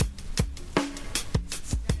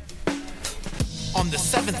On the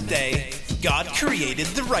seventh day, God created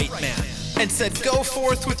the right man and said, "Go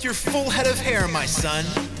forth with your full head of hair, my son."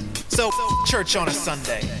 So, church on a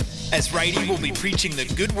Sunday, as Righty will be preaching the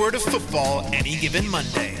good word of football any given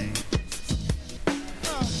Monday.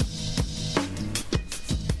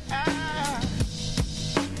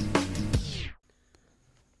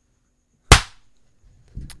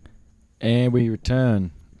 And we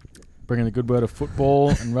return, bringing the good word of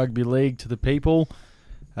football and rugby league to the people.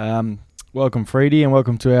 Welcome, Freedy, and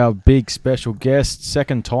welcome to our big special guest,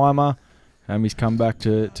 second timer. He's come back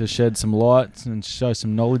to shed some light and show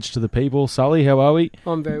some knowledge to the people. Sully, how are we?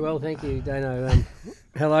 I'm very well, thank you, Dano.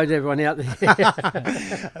 Hello to everyone out there.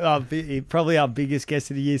 Probably our biggest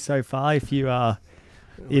guest of the year so far. Who have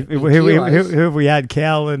we had?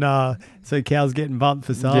 Cal, and so Cal's getting bumped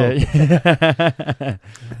for some. Yeah,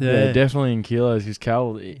 definitely in kilos. Because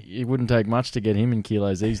Cal, it wouldn't take much to get him in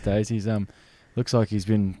kilos these days. He's looks like he's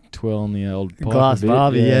been twirling the old pipe glass a bit.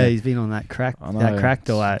 Barbie. Yeah, he's been on that crack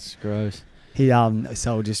diet. It's gross. He so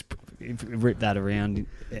I'll just rip that around.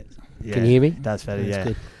 Yeah, Can you hear me? That's better. That's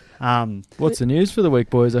yeah. Good. What's the news for the week,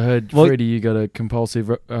 boys? I heard, Freddie, you got a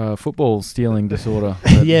compulsive football stealing disorder.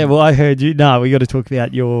 Yeah, well, I heard you. No, we got to talk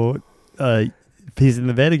about your piss in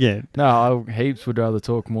the bed again. No, I heaps would rather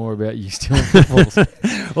talk more about you stealing footballs.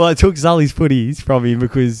 Well, I took Sully's footies from him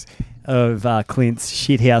because of Clint's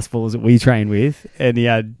shithouse balls that we train with, and he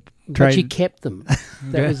had. But you kept them.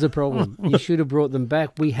 That was the problem. You should have brought them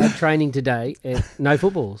back. We had training today and no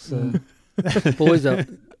footballs. So boys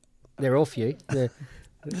they're off you. They're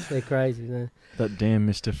crazy. That damn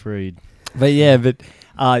Mr. Freed. But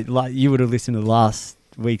like you would have listened to last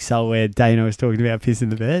week's show where Dana was talking about piss in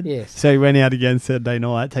the bed. Yes. So he went out again Saturday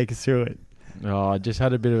night. Take us through it. Oh, I just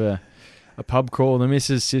had a bit of a pub crawl. The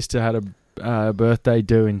missus' sister had a birthday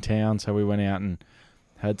due in town, so we went out and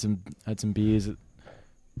had some beers at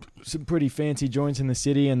some pretty fancy joints in the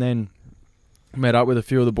city, and then met up with a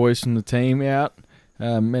few of the boys from the team out.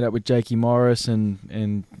 Met up with Jakey Morris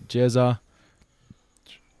and Jezza,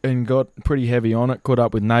 and got pretty heavy on it. Caught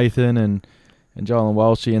up with Nathan and Joel and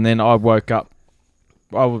Walshy, and then I woke up.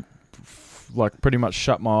 I would pretty much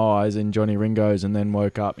shut my eyes in Johnny Ringo's, and then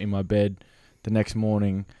woke up in my bed the next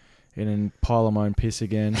morning in a pile of my own piss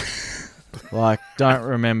again. Don't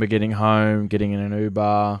remember getting home, getting in an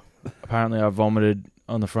Uber. Apparently I vomited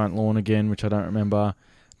on the front lawn again, which I don't remember.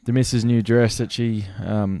 The missus' new dress that she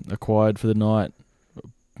acquired for the night,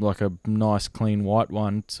 like a nice clean white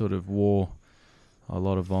one, sort of wore a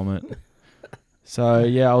lot of vomit. So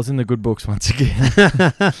yeah, I was in the good books once again,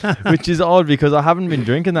 which is odd because I haven't been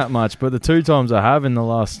drinking that much, but the two times I have in the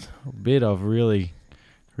last bit, I've really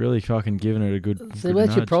fucking given it a good. So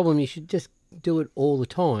that's your problem. You should just do it all the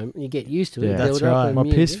time, and you get used to it. Yeah, that's right. My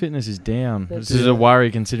piss fitness is down. This is a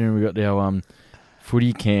worry considering we got our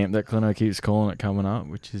footy camp that Clino keeps calling it coming up,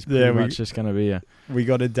 which is pretty much just going to be We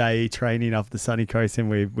got a day training off the sunny coast, and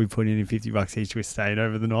we put in $50 each. We're staying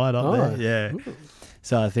over the night up there. Yeah. Ooh.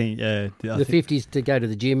 So I think the 50s to go to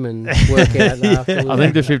the gym and work out after. I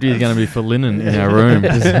think the 50 is going to be for linen in our room.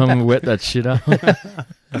 Just I'm going to wet that shit up.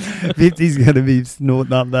 50's going to be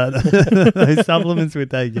snorting up those supplements we're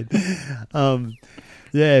taking. But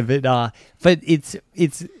it's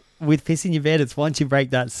with piss in your bed. It's once you break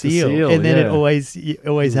that seal and then it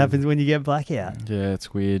always happens when you get blackout. Yeah,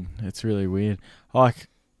 it's weird. It's really weird. I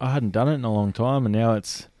hadn't done it in a long time, and now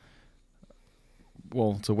it's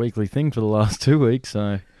a weekly thing for the last 2 weeks.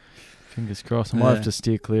 So fingers crossed. I might have to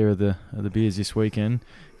steer clear of the beers this weekend,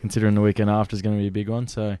 considering the weekend after is going to be a big one.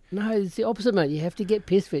 So no, it's the opposite, mate. You have to get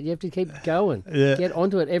piss fit. You have to keep going. Yeah. Get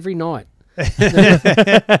onto it every night.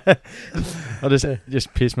 I'll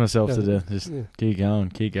just piss myself to death. Just keep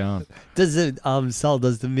going. Does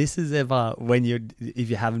the missus ever, if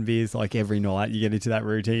you're having beers like every night, you get into that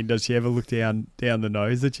routine? Does she ever look down the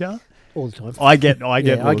nose at you? All the time. I get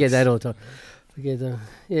that all the time.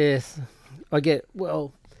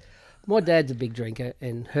 Well, my dad's a big drinker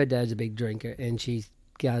and her dad's a big drinker, and she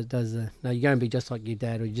does no, you're going to be just like your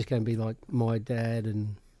dad, or you're just going to be like my dad.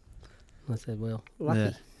 And I said, well, lucky.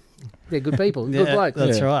 Yeah. They're good people, good blokes.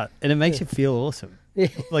 That's right. And it makes you feel awesome. Yeah.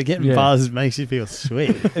 Like getting bars makes you feel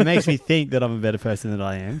sweet. It makes me think that I'm a better person than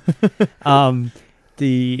I am.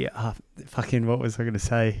 What was I going to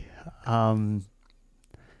say? Talking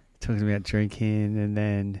about drinking, and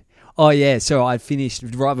then so I finished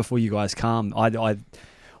right before you guys come. I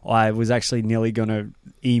was actually nearly going to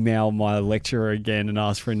email my lecturer again and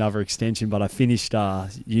ask for another extension, but I finished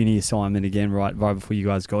uni assignment again right before you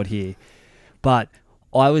guys got here. But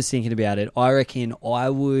I was thinking about it. I reckon I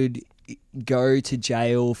would go to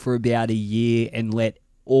jail for about a year and let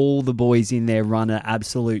all the boys in there run an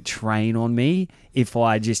absolute train on me if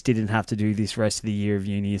I just didn't have to do this rest of the year of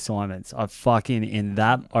uni assignments. I fucking end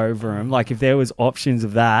that over them. Like, if there was options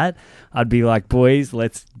of that, I'd be like, boys,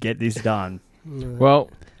 let's get this done. Well,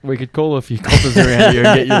 we could call a few coppers around here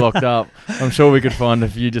and get you locked up. I'm sure we could find a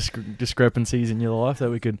few discrepancies in your life that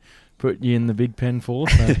we could put you in the big pen for.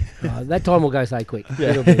 So. That time will go so quick.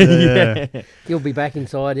 Yeah. You'll be back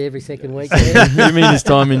inside every second week. You mean his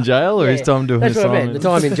time in jail or his time doing That's what I meant. assignments? The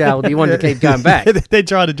time in jail, you wanted to keep going back. They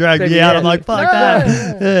tried to drag me out. I'm like, fuck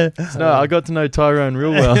that. No, I got to know Tyrone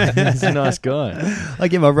real well. He's a nice guy. I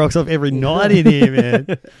get my rocks off every night in here, man.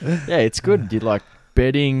 Yeah, it's good. You like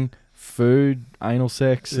bedding, food, anal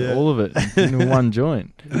sex, all of it in one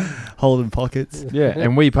joint. Holding pockets. Yeah,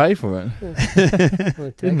 and we pay for it.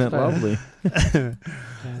 Isn't that lovely?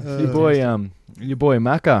 Your boy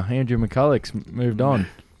Macca, Andrew McCulloch's moved on.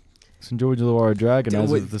 St George Illawarra Dragon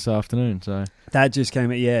as of this afternoon. So that just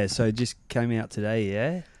came out. Yeah, so it just came out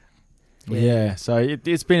today. Yeah. So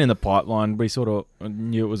it's been in the pipeline. We sort of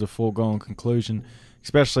knew it was a foregone conclusion,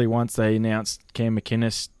 especially once they announced Cam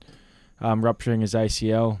McInnes rupturing his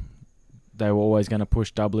ACL. They were always going to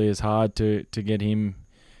push doubly as hard to get him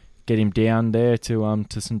down there to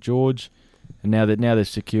St George, and now they've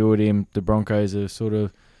secured him, the Broncos are sort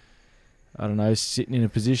of, I don't know, sitting in a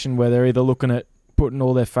position where they're either looking at putting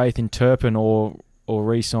all their faith in Turpin or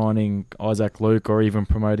re-signing Isaac Luke or even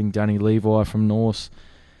promoting Danny Levi from Norse,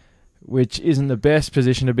 which isn't the best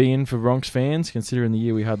position to be in for Bronx fans considering the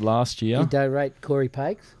year we had last year. You don't rate Corey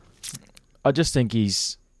Pakes? I just think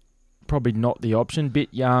he's probably not the option. Bit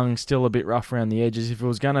young, still a bit rough around the edges. If it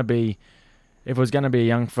was going to be a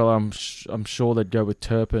young fella, I'm sure they'd go with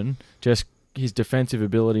Turpin. Just his defensive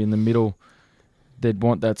ability in the middle, they'd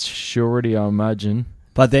want that surety, I imagine.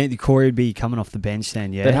 But then Corey would be coming off the bench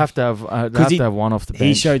then, yeah? They'd have to have one off the bench.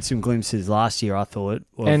 He showed some glimpses last year, I thought.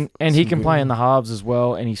 And he can play in the halves as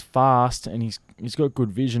well, and he's fast, and he's got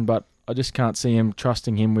good vision, but I just can't see him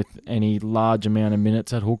trusting him with any large amount of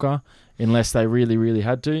minutes at hooker unless they really, really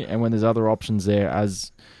had to. And when there's other options there,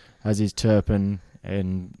 as is Turpin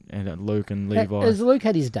and Luke and Levi. Has Luke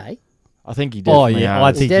had his day? I think he definitely has.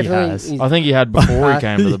 I think he has. I think he had before he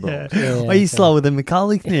came to the Bronx. Well, he's slower than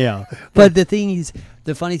McCulloch now. But the thing is,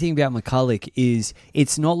 the funny thing about McCulloch is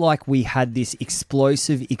it's not like we had this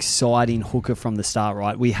explosive, exciting hooker from the start,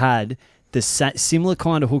 right? We had the similar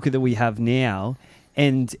kind of hooker that we have now,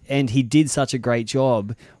 and he did such a great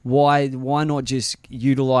job. Why not just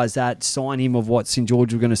utilise that, sign him of what St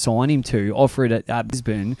George were going to sign him to, offer it at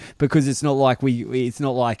Brisbane? Because it's not like we had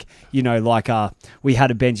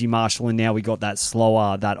a Benji Marshall and now we got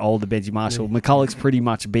that older Benji Marshall. McCulloch's pretty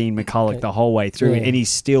much been McCulloch the whole way through, and he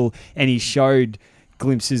showed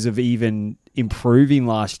glimpses of even improving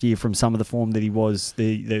last year from some of the form that he was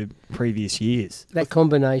the previous years. That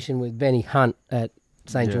combination with Benny Hunt at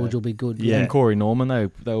St George will be good. Yeah, and Corey Norman, they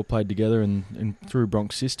all played together and through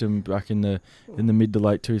Bronx system back in the mid to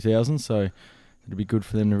late 2000s. So it'd be good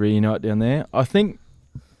for them to reunite down there. I think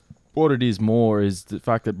what it is more is the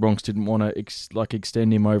fact that Bronx didn't want to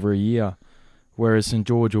extend him over a year, whereas St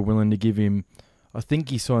George were willing to give him. I think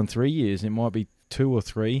he signed 3 years. It might be 2 or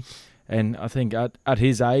 3, and I think at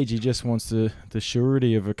his age he just wants the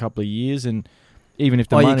surety of a couple of years. And even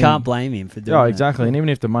if money, you can't blame him for doing that. Exactly. And even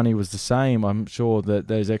if the money was the same, I'm sure that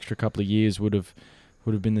those extra couple of years would have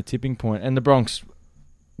been the tipping point. And the Bronx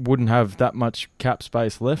wouldn't have that much cap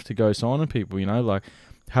space left to go signing people, like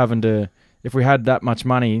having to, if we had that much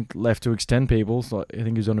money left to extend people, so I think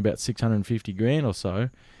he was on about 650 grand or so,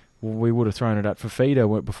 we would have thrown it at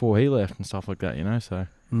Fafita before he left and stuff like that, so.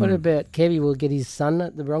 What about Kevy? Will get his son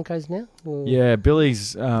at the Broncos now? Or? Yeah,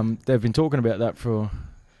 Billy's, they've been talking about that for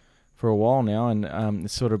a while now, and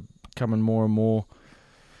it's sort of coming more and more.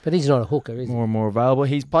 But he's not a hooker, is he? More and more available.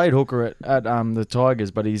 He's played hooker at the Tigers,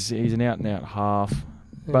 but he's an out and out half.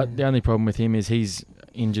 But the only problem with him is he's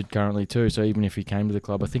injured currently too. So even if he came to the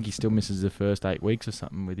club, I think he still misses the first 8 weeks or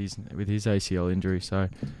something with his ACL injury. So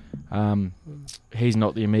he's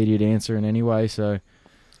not the immediate answer in any way. So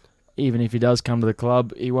even if he does come to the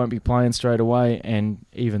club, he won't be playing straight away. And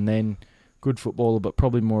even then, good footballer, but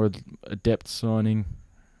probably more a depth signing.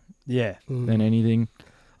 Yeah. Than anything.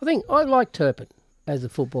 I think I like Turpin as a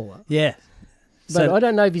footballer. Yeah. But I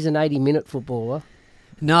don't know if he's an 80-minute footballer.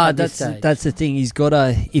 No, that's the thing. He's got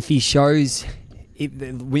to, if he shows,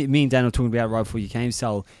 me and Dan were talking about right before you came,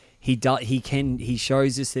 Sal, he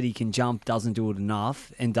shows us that he can jump, doesn't do it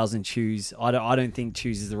enough, and doesn't choose. I don't think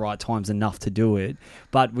chooses the right times enough to do it,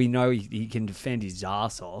 but we know he can defend his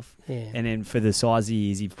ass off. Yeah. And then for the size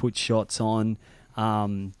he is, he puts shots on.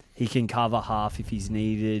 He can cover half if he's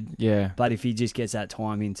needed. Yeah. But if he just gets that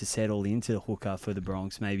time in to settle into the hooker for the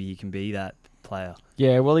Bronx, maybe he can be that player.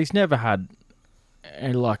 Yeah, well, he's never had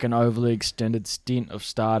like an overly extended stint of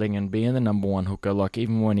starting and being the number one hooker. Like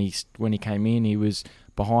even when he came in, he was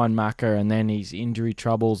behind Macca, and then his injury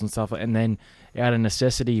troubles and stuff, and then out of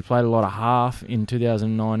necessity, he played a lot of half in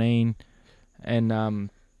 2019, and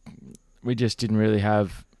we just didn't really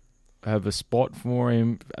have a spot for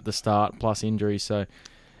him at the start, plus injury. So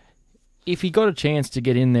if he got a chance to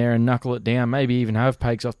get in there and knuckle it down, maybe even have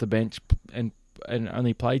Pakes off the bench and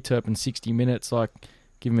only play Turpin 60 minutes, like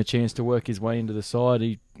give him a chance to work his way into the side,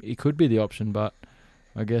 he could be the option, but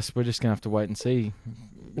I guess we're just going to have to wait and see.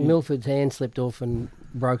 Milford's hand slipped off and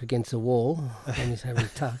broke against the wall and he's having a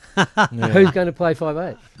tough. Yeah. Who's going to play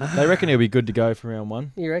 5'8"? They reckon he'll be good to go for round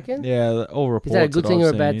one. You reckon? Yeah, all reports. Is that a good thing or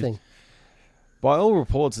a bad thing? By all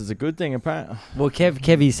reports, it's a good thing. Apparently. Well,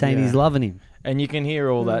 Kevy's saying he's loving him. And you can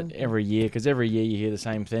hear all that every year, because every year you hear the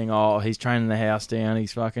same thing. Oh, he's training the house down.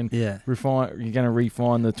 He's fucking refine. You're going to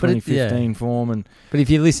refine the 2015 form, but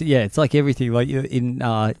if you listen, it's like everything. Like in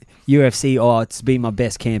UFC, it's been my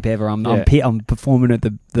best camp ever. I'm performing at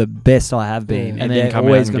the best I have been, and they're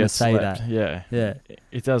always going to say slept. that. Yeah.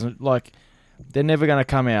 It doesn't they're never going to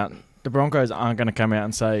come out. The Broncos aren't going to come out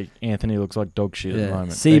and say Anthony looks like dog shit at the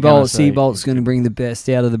moment. Seabolt's going to bring the best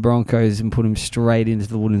out of the Broncos and put him straight into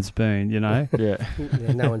the wooden spoon, you know? Yeah,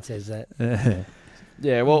 no one says that.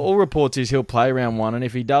 Yeah, well, all reports is he'll play round one, and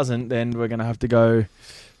if he doesn't, then we're going to have to go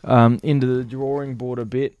into the drawing board a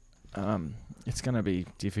bit. It's going to be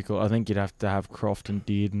difficult. I think you'd have to have Croft and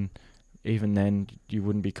Deard, and even then you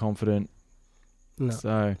wouldn't be confident. No.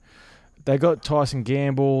 So they got Tyson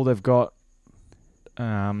Gamble. They've got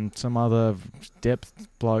some other depth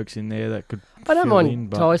blokes in there that could. I don't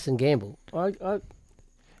mind Tyson Gamble.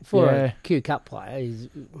 For a Q Cup player, he's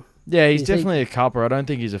definitely a cupper. I don't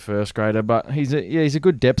think he's a first grader, but he's a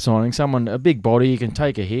good depth signing. Someone, a big body, he can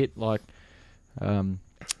take a hit. Like,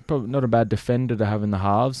 probably not a bad defender to have in the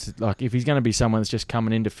halves. Like, if he's going to be someone that's just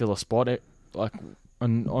coming in to fill a spot, like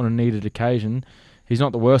on a needed occasion, he's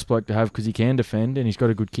not the worst bloke to have because he can defend and he's got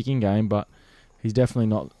a good kicking game, but he's definitely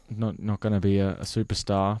not going to be a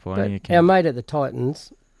superstar by any account. Our mate at the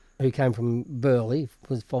Titans, who came from Burleigh,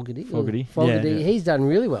 was Fogarty. Yeah. He's done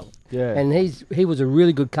really well. Yeah. And he was a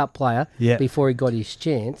really good cup player before he got his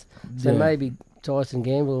chance. So maybe Tyson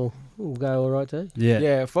Gamble will go all right too.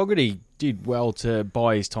 Yeah, Fogarty did well to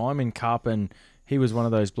buy his time in cup, and he was one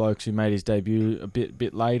of those blokes who made his debut a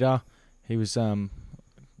bit later. He was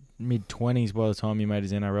mid-20s by the time he made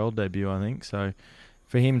his NRL debut, I think. So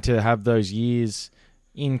for him to have those years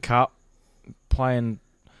in cup, playing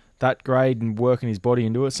that grade and working his body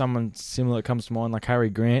into it, someone similar that comes to mind like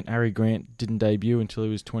Harry Grant. Harry Grant didn't debut until he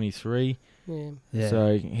was 23. Yeah.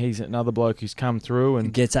 So he's another bloke who's come through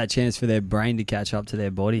and gets that chance for their brain to catch up to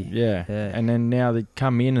their body. Yeah. And then now they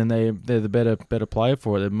come in and they're the better player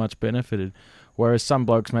for it. They're much benefited. Whereas some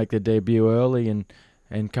blokes make their debut early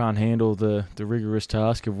and can't handle the rigorous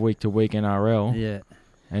task of week to week NRL. Yeah.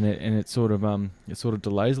 And it sort of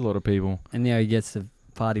delays a lot of people. And now he gets to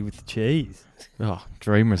party with the cheese. Oh,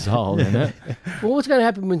 dream result, isn't it? Well, what's going to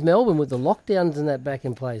happen with Melbourne with the lockdowns and that back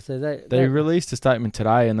in place? So they released a statement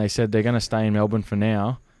today and they said they're going to stay in Melbourne for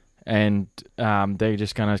now, and they're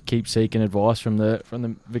just going to keep seeking advice from the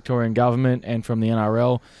Victorian government and from the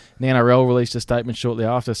NRL. And the NRL released a statement shortly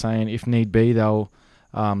after saying if need be they will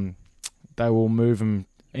move them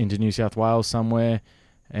into New South Wales somewhere,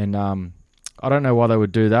 and I don't know why they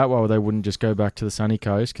would do that. Why they wouldn't just go back to the sunny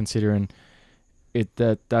coast, considering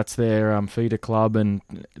that's their feeder club and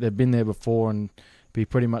they've been there before, and be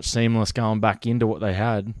pretty much seamless going back into what they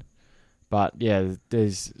had. But yeah,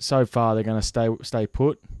 so far they're going to stay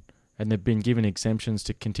put, and they've been given exemptions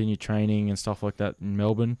to continue training and stuff like that in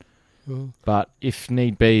Melbourne. Mm. But if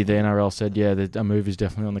need be, the NRL said a move is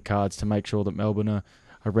definitely on the cards to make sure that Melbourne are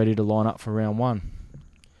ready to line up for round one.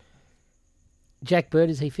 Jack Bird,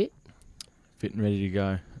 is he fit? Fit and ready to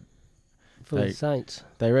go. For the Saints.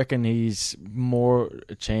 They reckon he's more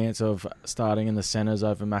a chance of starting in the centres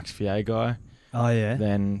over Max Fiagai. Oh yeah.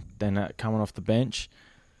 Than coming off the bench,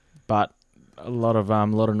 but a lot of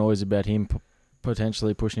noise about him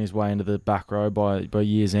potentially pushing his way into the back row by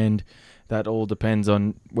year's end. That all depends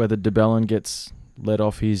on whether De Belin gets let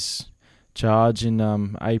off his charge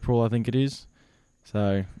in April, I think it is.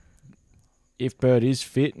 So if Bird is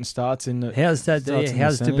fit and starts in the... How's De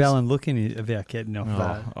Belin looking about getting off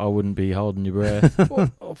that? I wouldn't be holding your breath.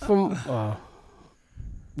 Well, from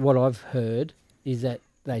what I've heard is that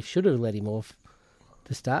they should have let him off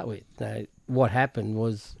to start with. What happened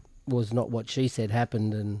was not what she said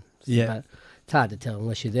happened, and It's hard to tell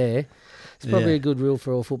unless you're there. It's probably Yeah. a good rule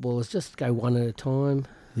for all footballers. Just go one at a time.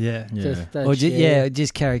 Yeah. Yeah. Just don't Or share.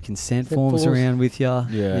 just carry consent Consent forms forms. around with you.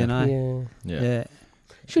 Yeah. You know. Yeah. Yeah.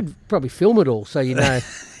 Should probably film it all so you know.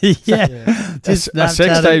 Yeah. Yeah. Just A sex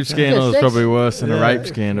Snapchat tape it. scandal is sex- probably worse than a Yeah. rape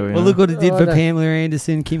scandal. You Well, know? look what it did Oh, for no. Pamela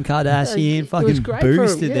Anderson, Kim Kardashian. It was Fucking great for 'em,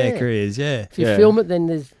 boosted their yeah. careers. Yeah. If you Yeah. film it, then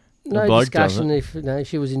there's no bloke does discussion it. if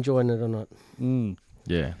she was enjoying it or not. Mm.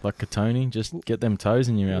 Yeah, like Katoni, just get them toes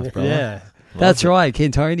in your mouth, brother. Yeah. Love That's it. right.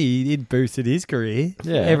 Ken Tony, it boosted his career.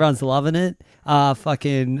 Yeah. Everyone's loving it.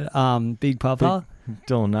 Fucking Big Papa.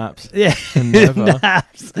 Dylan Naps. Yeah. Never.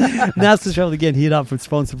 Naps. Naps is probably getting hit up for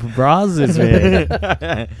sponsor for bras this man.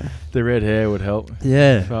 The red hair would help.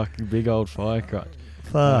 Yeah. Fucking big old fire crotch.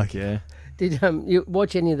 Fuck. Yeah. Did you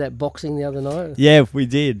watch any of that boxing the other night? Yeah, we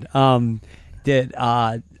did. I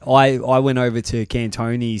went over to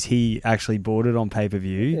Cantoni's. He actually bought it on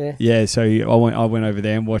pay-per-view. Yeah. So I went over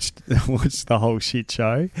there and watched the whole shit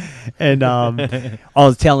show. And I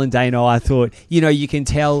was telling Dana, I thought, you can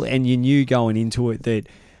tell, and you knew going into it that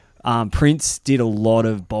Prince did a lot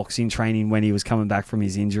of boxing training when he was coming back from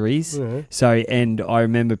his injuries. Mhm. So, and I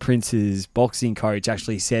remember Prince's boxing coach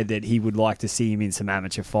actually said that he would like to see him in some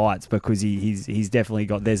amateur fights because he's definitely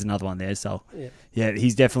got. There's another one there. So, yeah,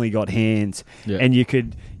 he's definitely got hands, Yeah. and you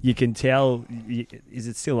can tell. Is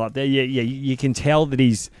it still up there? Yeah. You can tell that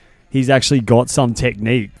he's actually got some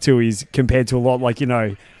technique to his compared to a lot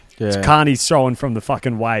Yeah. Carney's throwing from the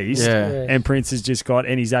fucking waist, Yeah. and Prince has just got,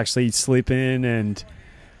 and he's actually slipping and.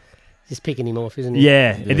 Just picking him off, isn't he?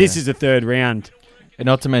 Yeah, Yeah. and this is the third round. And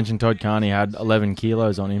not to mention Todd Carney had 11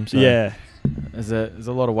 kilos on him. So Yeah, there's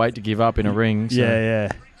a lot of weight to give up in a ring. So. yeah.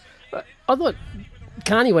 I thought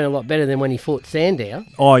Carney went a lot better than when he fought Sandow.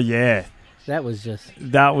 Oh yeah, That was just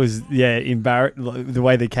that was the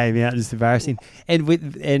way they came out, just embarrassing.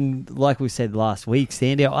 And like we said last week,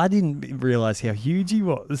 Sandow, I didn't realize how huge he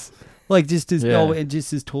was. Like just as and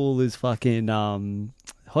just as tall as fucking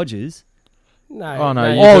Hodges. no. Oh, no,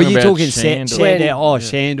 Oh, talking you're about talking Shandor. Sandow. Oh, Yeah.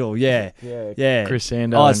 Shandor, yeah. Chris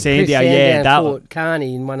Sandow. Oh, and- Sandow, Chris Sandow yeah. That fought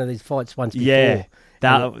Carney in one of these fights once before. yeah.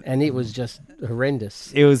 That and it was just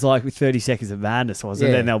horrendous. it was like with 30 seconds of madness, wasn't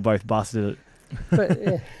it? Yeah. Then they were both busted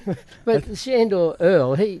it. But Shandor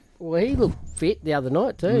Earl, he looked fit the other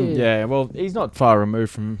night too. Yeah, well, he's not far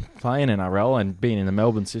removed from playing NRL and being in the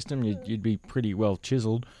Melbourne system. You'd be pretty well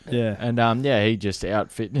chiseled. Yeah. And he just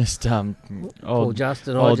out-fitnessed Poor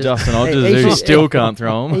Justin old Hodges. Justin Hodges, He who should- still can't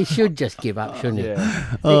throw him. He should just give up, shouldn't he?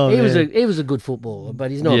 Yeah. Oh, he was man. he was a good footballer,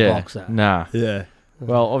 but he's not a boxer. Nah. Yeah.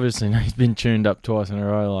 Well, obviously, he's been tuned up twice in a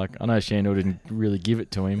row. Like, I know Shandor didn't really give it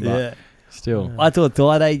to him, but Yeah. still. I thought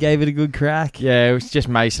Thaiday gave it a good crack. Yeah, it was just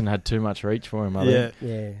Mason had too much reach for him, I think.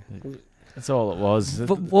 Yeah. That's all it was.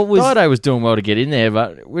 But what was Dido was doing well to get in there,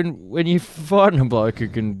 but when you're fighting a bloke who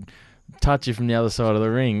can touch you from the other side of the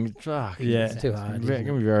ring, fuck, Yeah. It's too hard. it's isn't going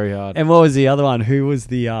it? to be very hard. and what was the other one? Who was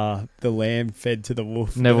the lamb fed to the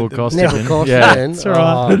wolf? Neville The- Costigan. Neville Costigan. Yeah, that's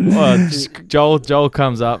right. well, Joel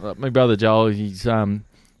comes up. My brother Joel, he's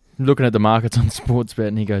looking at the markets on Sportsbet,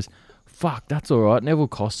 and he goes, "Fuck, that's all right. Neville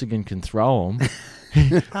Costigan can throw him."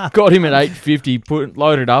 Got him at 850,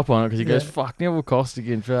 loaded up on it because he goes, "Fuck, Neville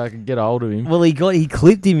Costigan, I can get a hold of him." Well, he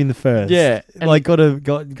clipped him in the first. Yeah, and- like got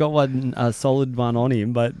one a solid one on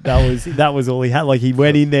him, but that was all he had. Like he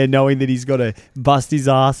went in there knowing that he's got to bust his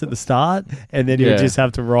ass at the start, and then he'll Yeah. just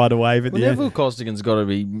have to ride a wave at Well, the end. Neville Costigan's got to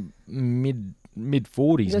be mid 40s That's what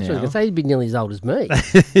I was now. going to say. He'd be nearly as old as me.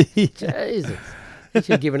 Jesus. He should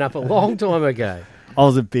have given up a long time ago. I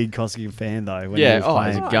was a big Costigan fan though. When Yeah, he was oh,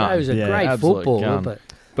 playing. he's a gun. He was a Yeah, great absolute footballer, gun. but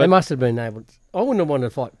But- they must have been able. I wouldn't have wanted to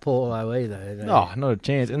fight Paulo either. Oh, not a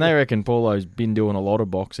chance. And they reckon Paulo's been doing a lot of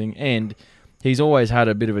boxing, and he's always had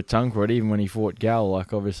a bit of a tongue for it. Even when he fought Gal,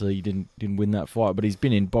 like obviously he didn't win that fight, but he's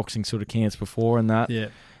been in boxing sort of camps before and that. Yeah,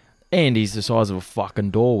 And he's the size of a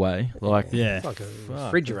fucking doorway. Like, yeah, It's like a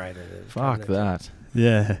refrigerator. fuck that.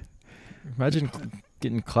 yeah. Imagine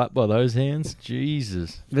getting clapped by those hands.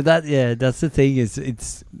 Jesus. But that's the thing is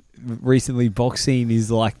it's recently boxing is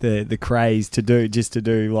like the craze to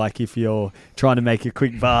do like if you're trying to make a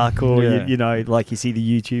quick buck or Yeah. you know like you see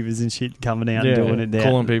the YouTubers and shit coming out and doing it now.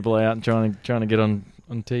 calling people out and trying to get on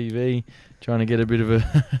TV, trying to get a bit of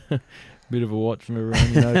a bit of a watch from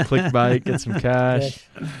everyone. Clickbait, get some cash,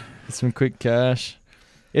 get some quick cash.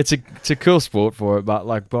 It's a cool sport for it, but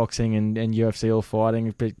like boxing and UFC or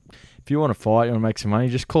fighting, if you want to fight, you want to make some money,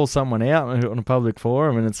 just call someone out on a public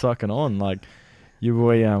forum and it's fucking on. Like your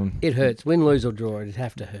boy, It hurts. Win, lose or draw, it'd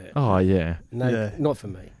have to hurt. oh yeah, No, Yeah. not for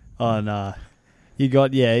me. Oh no,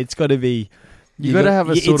 it's got to be. you got to have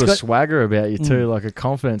a it's sort of got- swagger about you too, like a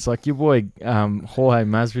confidence. Like your boy Jorge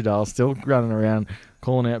Masvidal still running around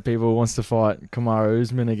calling out people who wants to fight Kamaru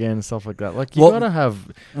Usman again and stuff like that. Like, you Well- gotta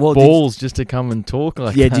have Well, balls just to come and talk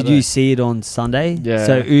like that. did you see it on Sunday? Yeah.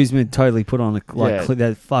 So Usman totally put on Yeah.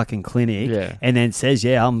 that fucking clinic, Yeah. and then says,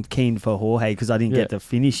 "Yeah, I'm keen for Jorge because I didn't Yeah. get to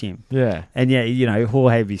finish him." Yeah, And yeah, you know,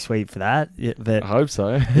 Jorge would be sweet for that. Yeah, but I hope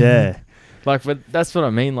so. yeah, Like, but that's what I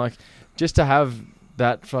mean. Like, just to have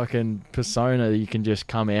that fucking persona that you can just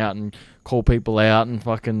come out and call people out and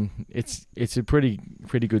fucking, it's a pretty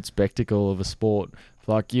good spectacle of a sport.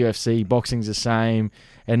 Like UFC, boxing's the same,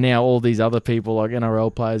 and now all these other people like NRL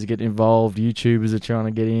players are getting involved. YouTubers are trying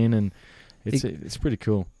to get in, and it's pretty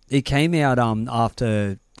cool. it came out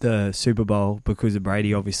after the Super Bowl because of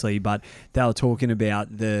Brady, obviously, but they were talking about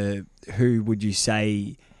who would you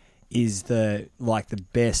say is the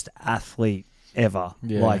best athlete ever?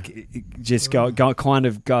 Yeah. Like, just go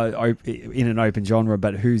in an open genre,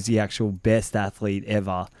 but who's the actual best athlete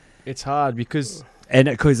ever? It's hard because And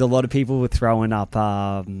because a lot of people were throwing up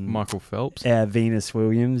Michael Phelps. Venus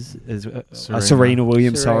Williams, Serena. Serena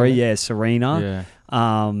Williams. Serena. Sorry, yeah, Serena.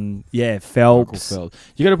 Yeah, Phelps. Michael Phelps.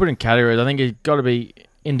 You got to put in categories. I think it's got to be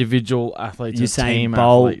individual athletes You're or saying team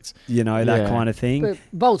Bolt, athletes. you know, that Yeah. kind of thing. But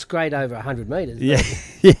Bolt's great over 100 metres. Yeah,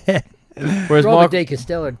 yeah. Whereas Robert De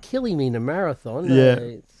Costello would kill him in a marathon. Yeah.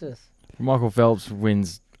 It's just... Michael Phelps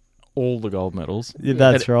wins all the gold medals. Yeah,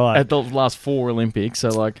 that's right. At the last 4 Olympics. So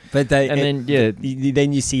like, But then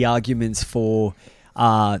then you see arguments for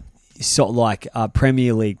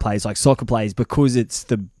Premier League players, like soccer players, because it's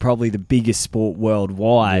probably the biggest sport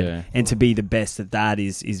worldwide, Yeah. and to be the best at that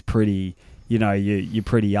is pretty. You know, you're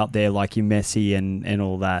pretty up there, like your Messi and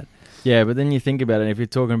all that. yeah, but then you think about it. If you're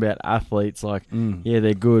talking about athletes, like yeah,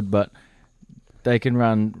 they're good, but they can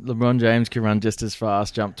run. LeBron James can run just as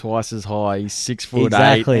fast, jump twice as high. He's 6'8",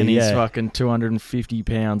 Exactly, and he's yeah. fucking 250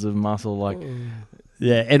 pounds of muscle. Like,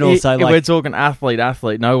 Yeah, and also if we're talking athlete,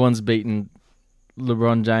 no one's beaten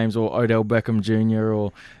LeBron James or Odell Beckham Jr.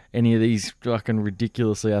 or any of these fucking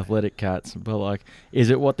ridiculously athletic cats. But like, is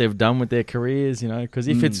it what they've done with their careers? You know, because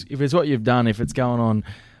if it's what you've done, if it's going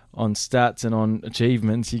on stats and on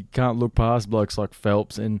achievements, you can't look past blokes like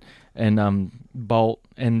Phelps and Bolt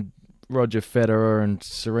and Roger Federer and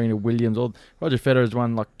Serena Williams. Or Roger Federer's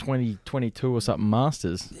won like 22 or something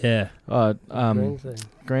Masters. yeah.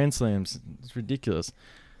 Grand Slams. It's ridiculous.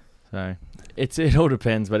 So it all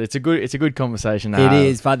depends, but it's a good conversation to have. It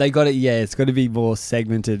is, but they got it. Yeah, it's got to be more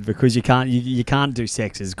segmented because you can't do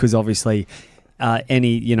sexes because obviously a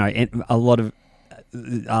lot of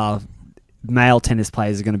male tennis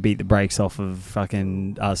players are going to beat the brakes off of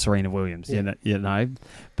fucking Serena Williams. Yeah. You know,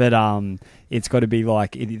 but it's got to be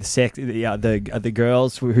like the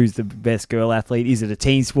girls. Who's the best girl athlete? Is it a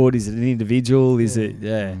team sport? Is it an individual? Is it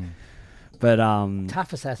But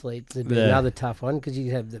toughest athletes would be Yeah. another tough one because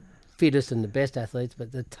you have the fittest and the best athletes,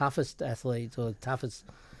 but the toughest athletes or the toughest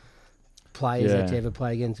players that you ever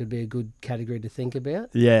play against would be a good category to think about.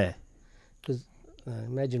 yeah. Because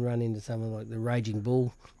imagine running into someone like the Raging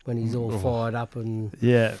Bull when he's all fired up and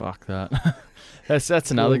Yeah. Fuck that. that's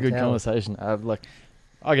another good talent. conversation. Like,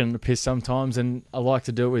 I get on the piss sometimes, and I like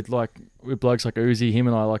to do it with blokes like Uzi. Him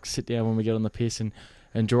and I like to sit down when we get on the piss and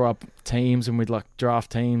draw up teams, and we'd like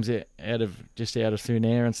draft teams out of thin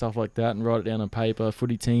air and stuff like that, and write it down on paper,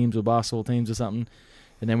 footy teams or basketball teams or something.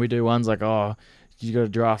 And then we do ones like, you got to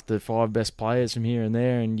draft the 5 best players from here and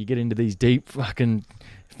there, and you get into these deep fucking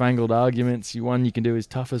fangled arguments. One you can do is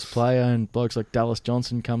toughest player, and blokes like Dallas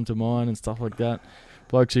Johnson come to mind and stuff like that.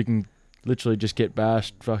 Blokes who can literally just get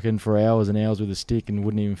bashed fucking for hours and hours with a stick and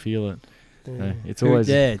wouldn't even feel it. So it's always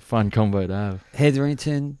a fun combo to have.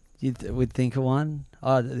 Hetherington, you would think of one.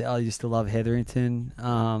 I used to love Hetherington.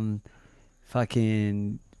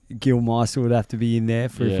 Fucking Gil Meister would have to be in there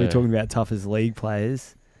if we're talking about toughest league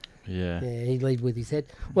players. Yeah. yeah, he leads with his head.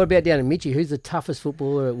 What about down in Mitchie? Who's the toughest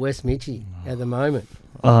footballer at West Mitchie at the moment?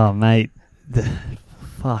 Oh, mate.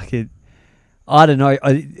 Fuck it. I don't know.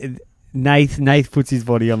 Nath puts his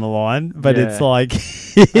body on the line, but Yeah. it's like...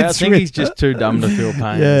 I think he's just too dumb to feel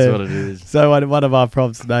pain. Yeah. That's what it is. So one of our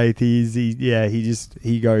props, Nath,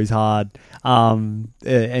 he goes hard. And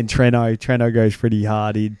Treno goes pretty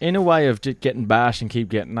hard. In a way of just getting bashed and keep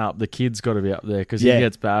getting up, the kid's got to be up there because he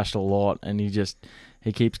gets bashed a lot, and he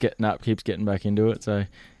keeps getting up, keeps getting back into it. So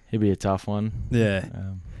he'd be a tough one. Yeah.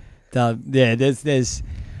 There's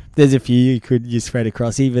a few you spread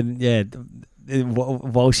across. Even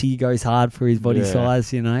Walshy goes hard for his body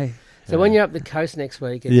size, you know. So when you're up the coast next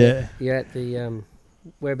week and you're at the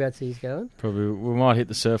whereabouts he's going? Probably we might hit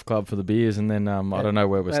the surf club for the beers, and then I don't know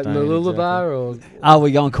where we're At staying. Mooloolaba exactly. or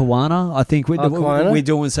We're going Kawana. I think Kawana? we're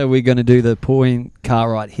doing. So we're going to do the Point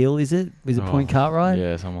Cartwright Hill. Is it? Is it Point Cartwright?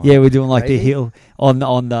 Yeah, something. Yeah, we're doing like the Crazy. hill on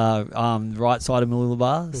the right side of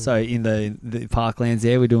Mooloolaba. So in the parklands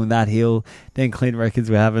there, we're doing that hill. Then Clint reckons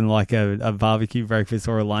we're having like a barbecue breakfast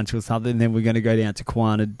or a lunch or something. And then we're going to go down to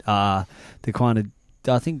Kawana,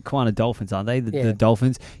 I think Kawana Dolphins, aren't they? The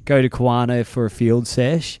Dolphins. Go to Kawana for a field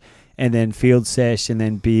sesh, and then field sesh, and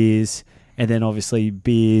then beers, and then obviously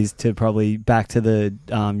beers to probably back to the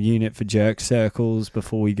unit for jerk circles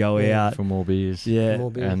before we go out. For more beers. Yeah. more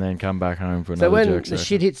beers. And then come back home for So another when jerk the circle.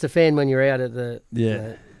 shit hits the fan when you're out at the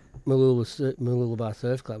Yeah. Mooloolaba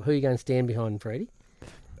Surf Club, who are you going to stand behind, Freddie?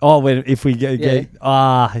 Oh, if we get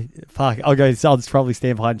fuck, I'll probably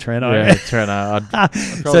stand behind Treno. Yeah, Treno.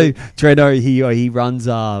 So Treno, he runs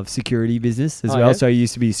security business as Oh, well. yeah? So he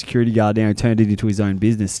used to be a security guard. Now he turned it into his own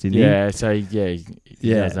business, didn't he? Yeah, so he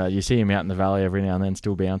Yeah. does that. You see him out in the valley every now and then,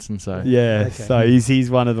 still bouncing. So Yeah. Okay. So he's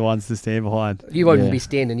one of the ones to stand behind. You won't Yeah. be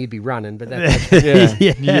standing, you'd be running, but that's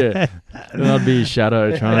yeah. And I'd be his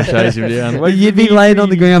shadow trying to chase him down. Well, you'd be laying on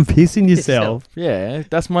the ground pissing yourself. Yeah,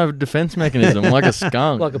 that's my defense mechanism, like a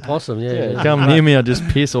skunk. like a possum, Yeah, come near me, I'll just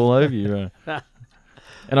piss all over you. Right?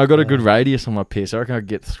 And I got a good radius on my piss. I reckon I could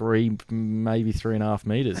get 3, maybe 3.5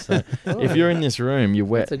 meters. So if you're in this room, you're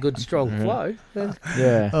wet. That's a good strong Yeah. flow.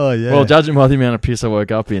 Yeah. Oh yeah. Well, judging by the amount of piss I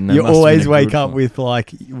woke up in, that you must have been always a wake good up flow. with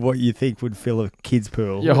like what you think would fill a kid's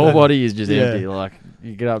pool. Your whole body is just Yeah. empty. Like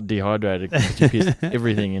you get up dehydrated because you piss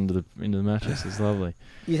everything into the mattress. It's lovely.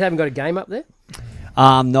 You haven't got a game up there?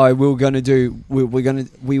 No,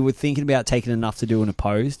 we were thinking about taking enough to do an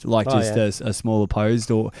opposed, like a small opposed,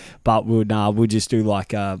 but we'll just do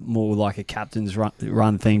like more like a captain's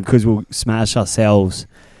run thing because we'll smash ourselves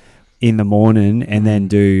in the morning and then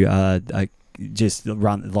do just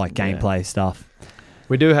run like gameplay stuff.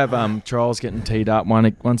 We do have trials getting teed up. One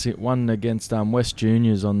against West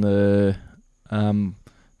Juniors on the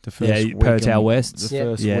first week Pertell West. the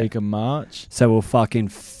first week of March. So we'll fucking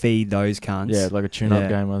feed those cunts. Yeah, like a tune-up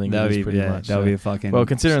game. I think it is pretty much. That'll be a fucking. Well,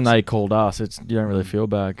 considering they called us, you don't really feel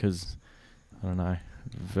bad because I don't know,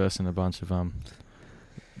 versing a bunch of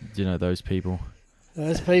those people.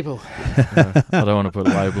 Those people. I don't want to put a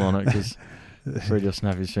label on it because Fred will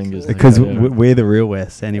snap his fingers. Because we're the real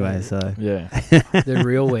West anyway, so. Yeah. The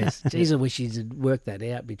real West. Jeez, I wish you'd worked that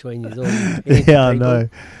out between you all. Yeah, I know.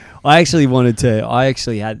 I actually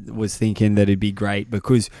was thinking that it'd be great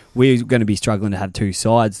because we're going to be struggling to have two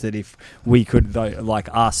sides. That if we could, like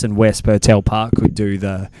us and West Pertell Park, could do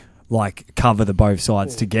cover the both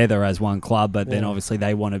sides together as one club. But then obviously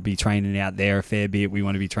they want to be training out there a fair bit. We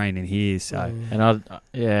want to be training here. So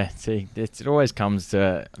and see, it always comes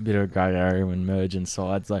to a bit of a grey area when merging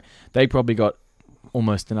sides. Like they probably got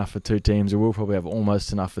almost enough for two teams, or we'll probably have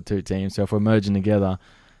almost enough for two teams. So if we're merging together,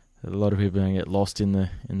 a lot of people are going to get lost in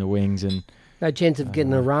the wings and No chance of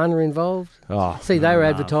getting Arana involved? See, they were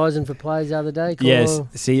advertising for players the other day. Yes,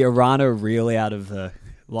 see, Arana really out of the...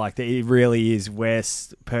 it really is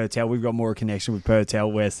West, Pertell. We've got more connection with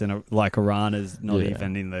Pertell West than Arana's not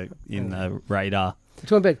even in the radar. We're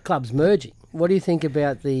talking about clubs merging. What do you think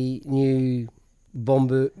about the new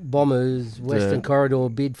Bombers Western Corridor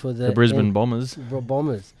bid for the Brisbane Bombers?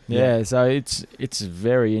 Bombers. Yeah, so it's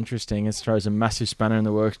very interesting. It throws a massive spanner in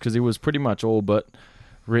the works because it was pretty much all but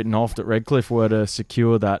written off that Redcliffe were to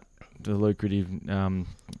secure the lucrative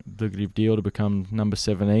deal to become number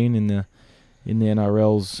 17 in the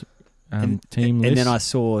NRL's team list. And then I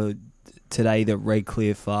saw today that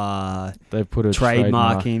Redcliffe they've put a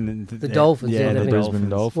trademarking the Dolphins. Yeah, the Brisbane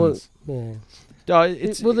Dolphins. Well,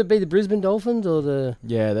 Will it be the Brisbane Dolphins or the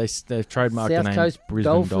they've trademarked the South name Coast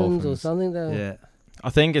Brisbane Dolphins or something? Yeah,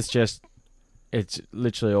 I think it's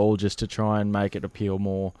literally all just to try and make it appeal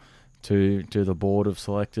more to the board of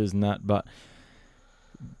selectors and that. But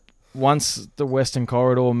once the Western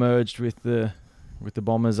Corridor merged with the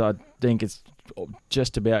Bombers, I think it's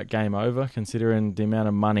just about game over, considering the amount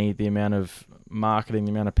of money, the amount of marketing,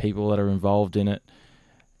 the amount of people that are involved in it,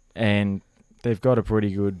 and they've got a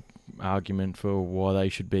pretty good argument for why they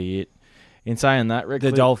should be it. In saying that,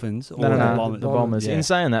 Redcliffe... The Dolphins? No, the Bombers. Yeah. In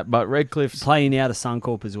saying that, but Redcliffe's... Playing out of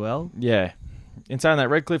Suncorp as well? Yeah. In saying that,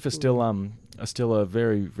 Redcliffe is still a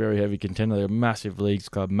very, very heavy contender. They're a massive leagues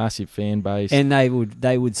club, massive fan base. And they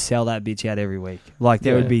would sell that bitch out every week. Like,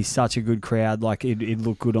 there would be such a good crowd. Like, it'd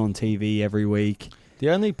look good on TV every week. The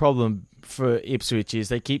only problem for Ipswich is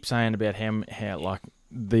they keep saying about how like,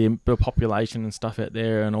 the population and stuff out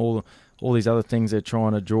there and all these other things they're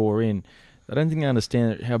trying to draw in. I don't think they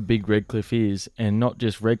understand how big Redcliffe is, and not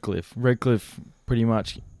just Redcliffe. Redcliffe pretty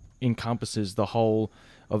much encompasses the whole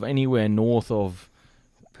of anywhere north of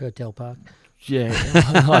Purtell Park.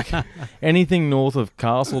 Yeah, like anything north of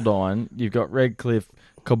Castledine, you've got Redcliffe,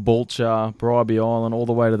 Caboolture, Bribie Island, all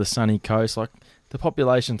the way to the sunny coast. Like the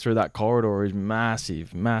population through that corridor is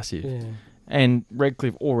massive. Yeah. And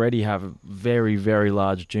Redcliffe already have a very, very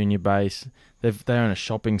large junior base. They own a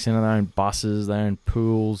shopping centre, they own buses, they own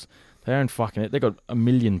pools, they own fucking it. They've got 1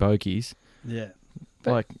 million bokies. Yeah.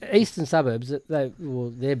 But like eastern suburbs, they're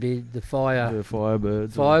big. The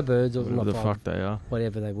Firebirds, or whatever not the Fire, fuck they are.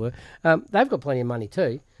 whatever they were. They've got plenty of money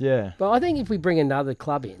too. Yeah. But I think if we bring another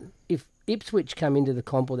club in, if Ipswich come into the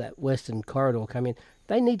comp or that Western Corridor come in,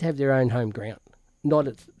 they need to have their own home ground, not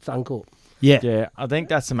at Suncorp. Yeah. Yeah, I think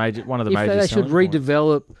that's one of the If major they should selling points.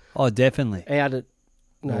 redevelop Oh, definitely. out at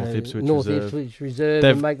North Ipswich North Reserve. Ipswich Reserve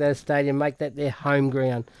They've- and make that stadium, make that their home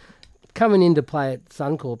ground. Coming in to play at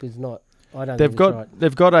Suncorp is not. I don't. They've think got it's right.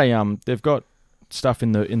 they've got stuff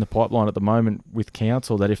in the pipeline at the moment with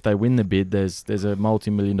council that if they win the bid, there's a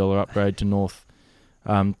multi-million-dollar upgrade to North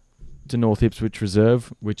Ipswich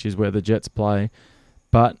Reserve, which is where the Jets play.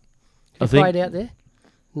 But You I think played out there,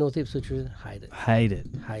 North Ipswich Reserve. Hate it. Hate it.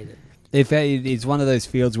 Hate it. It's one of those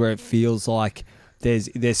fields where it feels like there's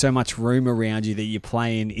so much room around you that you're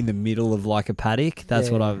playing in the middle of like a paddock. That's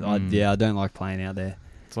Yeah. what I don't like playing out there.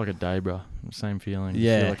 it's like a day, bro. Same feeling. You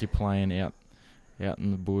Yeah. feel like you're playing out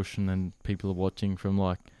in the bush, and then people are watching from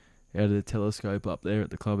like out of the telescope up there at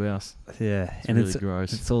the clubhouse. Yeah, It's and really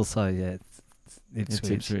gross. it's also It's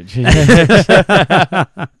Ipswich. Ipswich. Yeah.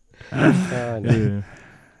 Oh, no. Yeah.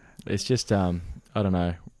 It's just I don't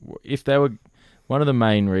know. If they were one of the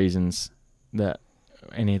main reasons that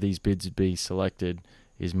any of these bids would be selected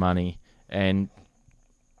is money, and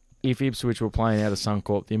if Ipswich were playing out of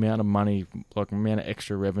Suncorp, the amount of money, like the amount of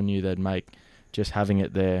extra revenue they'd make just having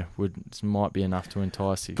it there might be enough to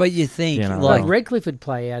entice you. But you think You know, Like well. Redcliffe would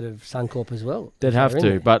play out of Suncorp as well. They'd if have they're in to,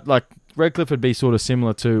 there. but like Redcliffe would be sort of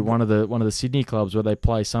similar to one of the Sydney clubs where they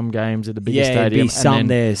play some games at the bigger it'd stadium. be some and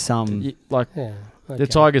then, there, some. like Yeah. the okay.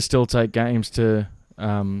 Tigers still take games to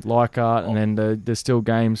Leichhardt, and then there's still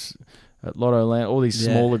games at Lotto Land. All these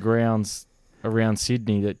Yeah. smaller grounds around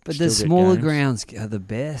Sydney that. But still the get smaller games. grounds are the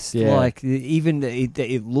best. Yeah. Like even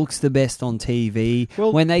it looks the best on TV.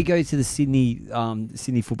 Well- when they go to the Sydney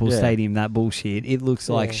Football Yeah. Stadium, that bullshit, it looks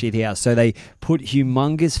like Yeah. shit house. So they put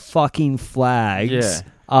humongous fucking flags Yeah.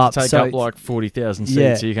 up, Take so up like 40,000 seats,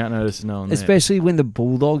 Yeah. so you can't notice no one there. especially when the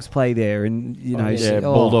Bulldogs play there, and you know, yeah. Yeah,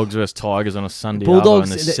 Bulldogs versus Tigers on a Sunday. Bulldogs,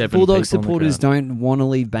 and there's 7 Bulldogs people in the supporters crowd. don't want to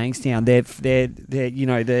leave Bankstown. Their you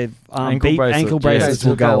know their Ankle ankle bracelets, yeah. bracelets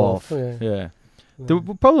will go off. Yeah. Yeah. The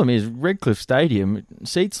problem is Redcliffe Stadium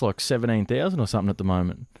seats like 17,000 or something at the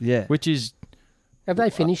moment, Yeah, which is Have they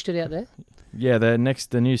finished it out there?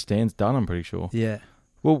 the new stand's done. I'm pretty sure. yeah.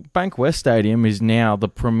 Well, Bankwest Stadium is now the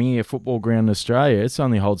premier football ground in Australia. It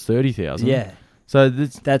only holds 30,000. Yeah, So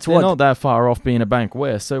that's they're what. not that far off being a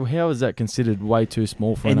Bankwest. So how is that considered way too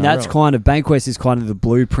small for And an that's NRL? kind of Bankwest is kind of the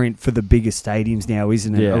blueprint for the bigger stadiums now,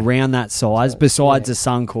 isn't it? Yeah. Around that size, So, besides yeah.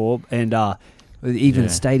 the Suncorp and even Yeah.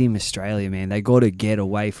 Stadium Australia, man, they got to get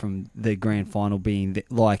away from the grand final being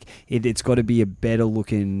like it's got to be a better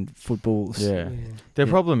looking football. Yeah. The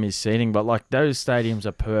problem is seating, but like those stadiums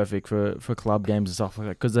are perfect for club games and stuff like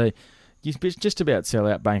that because you just about sell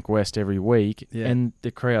out Bankwest every week, Yeah. and the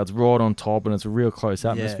crowd's right on top, and it's a real close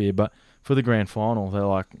atmosphere. But for the grand final, they're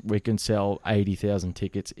like, we can sell 80,000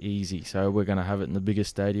 tickets easy, so we're going to have it in the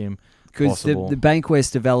biggest stadium Because possible. the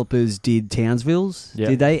Bankwest developers did Townsville's, Yeah.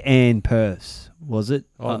 did they? And Perth, was it?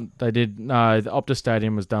 They did. No, the Optus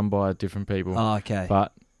Stadium was done by different people. Oh, okay.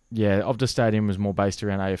 But yeah, Optus Stadium was more based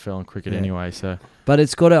around AFL and cricket Yeah. anyway. So But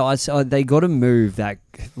it's got to. They got to move that.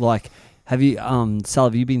 Like, have you, Sal?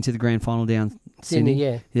 Have you been to the grand final down Sydney,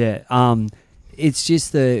 Sydney? yeah. Yeah. It's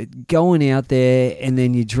just the going out there and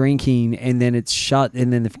then you're drinking and then it's shut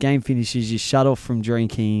and then the game finishes, you shut off from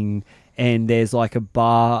drinking and there's like a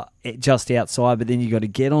bar just outside, but then you got to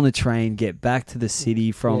get on a train, get back to the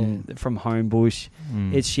city from Homebush.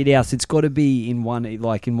 It's shit house. It's got to be in one of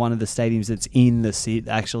the stadiums that's in the city,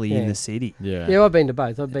 actually in Yeah. the city. yeah, Yeah, I've been to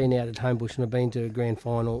both. I've been out at Homebush and I've been to a grand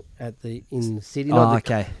final in the city. Oh,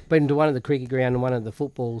 okay. Been to one of the cricket ground and one of the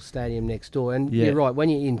football stadium next door. And Yeah. you're right, when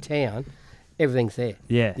you're in town, everything's there.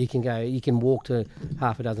 Yeah. You can walk to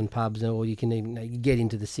half a dozen pubs, or you can even you get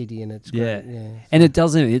into the city, and it's Yeah. great. Yeah, And it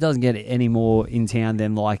doesn't get any more in town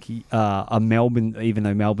than like a Melbourne, even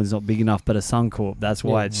though Melbourne's not big enough, but a Suncorp. That's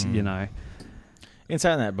why Yeah. it's, you know. In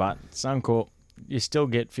saying that, but Suncorp, you still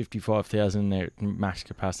get 55,000 in their max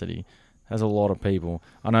capacity. That's a lot of people.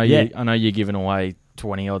 I know you're giving away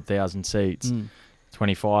 20 odd thousand seats, Mm.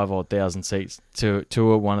 25 odd thousand seats to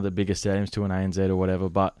one of the biggest stadiums, to an ANZ or whatever.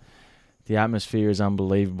 But the atmosphere is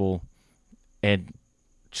unbelievable, and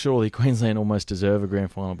surely Queensland almost deserve a grand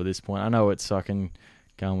final by this point. I know it's fucking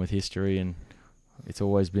going with history, and it's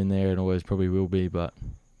always been there and always probably will be, but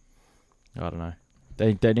I don't know.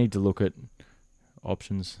 They need to look at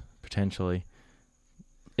options potentially.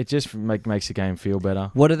 It just makes the game feel better.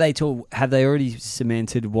 What are they have they already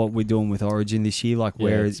cemented what we're doing with Origin this year? Like,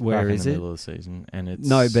 where is in the it? Middle of the season, and it's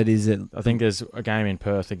But is it? I think there's a game in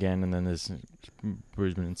Perth again, and then there's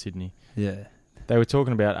Brisbane and Sydney. Yeah. They were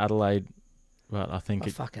talking about Adelaide, but I think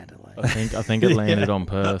Fuck Adelaide. I think it landed on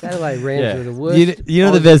Perth. Adelaide Rams Yeah. were the worst. You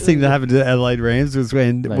know the best thing that happened to Adelaide Rams was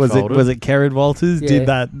when They was folded. it Kerrod Walters Yeah. did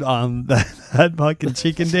that fucking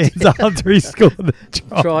chicken dance after he scored the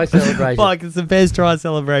try. Try celebration. Fuck, it's the best try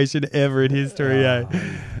celebration ever in history, eh?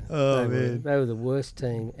 Oh man. They were the worst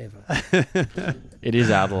team ever. It is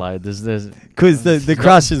Adelaide. There's Because the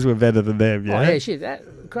Crushers were better than them, yeah? Oh, yeah,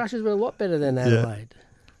 shit. Crushers were a lot better than Adelaide.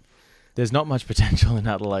 there's not much potential in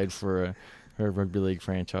Adelaide for a rugby league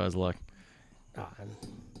franchise. Like, Oh, and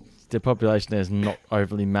the population there is not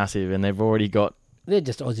overly massive, and they've already got they're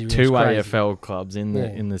just Aussie rules 2 crazy. AFL clubs in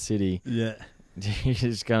the city. Yeah.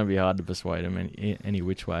 It's going to be hard to persuade them any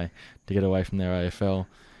which way to get away from their AFL.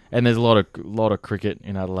 And there's a lot of cricket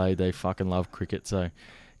in Adelaide. They fucking love cricket, so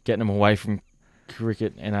getting them away from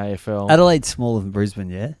cricket and AFL. Adelaide's smaller than Brisbane,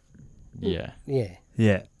 yeah? Yeah, Yeah.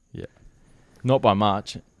 Yeah. not by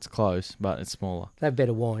much. It's close, but it's smaller. They have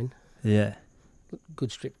better wine. Yeah.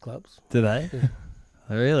 Good strip clubs. Do they? Yeah.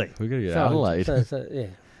 Oh, really? We got to get So- Adelaide. So, yeah.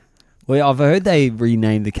 Well, I've heard they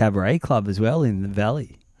renamed the Cabaret Club as well in the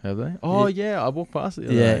Valley. Have they? Oh yeah, I walked past it. The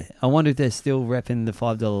other Yeah. day. I wonder if they're still repping the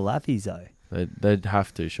 $5 lappies though. They'd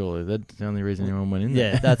have to, surely. That's the only reason anyone went in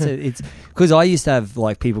there. Yeah, that's it. It's because I used to have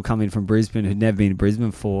like people come in from Brisbane who'd never been to Brisbane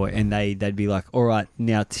before, and they'd be like, "All right,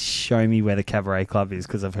 now show me where the Cabaret Club is,"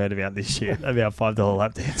 because I've heard about this shit about $5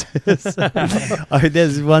 lap dances.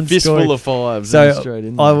 There's one Fistful story. of fives. So and straight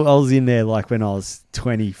in there. I was in there like when I was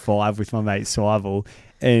 25 with my mate Sybil,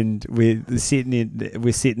 and we're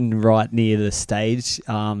sitting right near the stage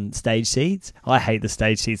seats. I hate the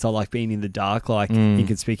stage seats. I like being in the dark, like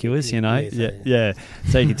inconspicuous, you know. Yeah.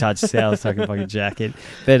 So you can touch Sal's fucking fucking jacket,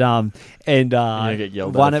 but and you get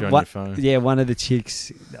yelled one at if of you're on your phone. yeah, one of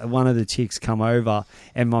the chicks come over,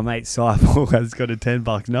 and my mate Sybil has got a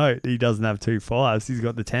 $10 note. He doesn't have 2 5s. He's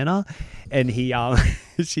got the tenner, and he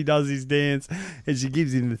she does his dance, and she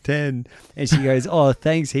gives him the 10, and she goes, "Oh,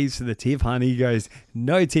 thanks heaps for the tip, honey." He goes,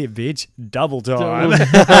 "No tip, bitch, double time."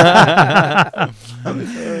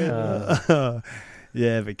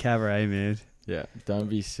 Yeah, but Cabaret, man. Yeah, don't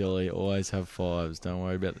be silly. Always have 5s. Don't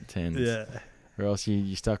worry about the 10s. Yeah. Or else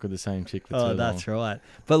you're stuck with the same chick for too Oh, long. that's right.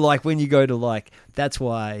 But like when you go to like, that's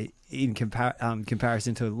why in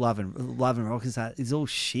comparison to Love and Rockers, it's all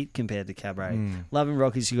shit compared to Cabaret. Love and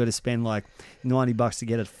Rockers, you got to spend like $90 to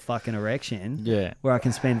get a fucking erection. Yeah. Where I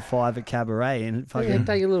can spend 5 at Cabaret and fucking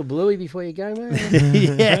Take a little bluey before you go,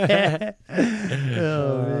 mate. yeah.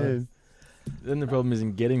 Oh man. Then the problem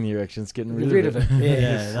isn't getting the erection, it's getting rid, Rid of of it. it. Yeah,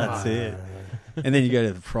 Yeah, that's it. And then you go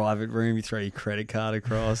to the private room, you throw your credit card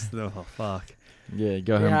across. Oh fuck. Yeah,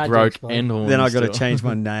 go Yeah, home I broke don't and horny Then I got to still. change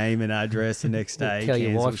my name and address the next day. Tell your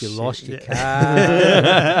cancel wife you shit. lost your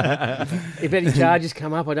Yeah. car. If any charges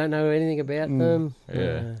come up, I don't know anything about them.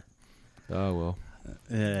 Yeah. Oh, well.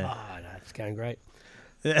 Yeah. Oh, no, it's going great.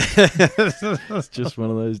 It's just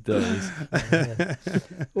one of those days.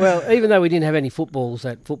 Well, even though we didn't have any footballs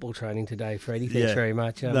at football training today, Freddie, thanks Yeah. very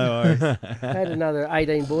much. No worries. Had another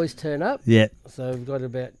 18 boys turn up, Yeah. so we've got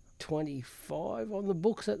about 25 on the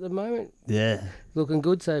books at the moment. Yeah. Looking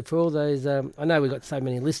good. So for all those, I know we've got so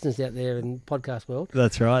many listeners out there in podcast world,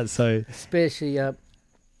 That's right. So especially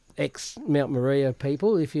ex-Mount Maria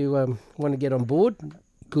people. If you want to get on board,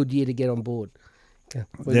 good year to get on board. Okay.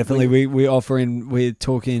 definitely we're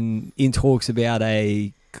talking in talks about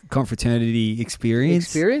a confraternity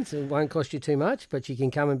experience. It won't cost you too much, but you can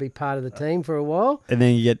come and be part of the team for a while. And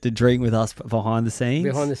then you get to drink with us behind the scenes.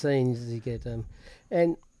 Behind the scenes, you get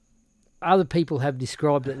and other people have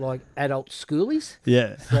described it like adult schoolies.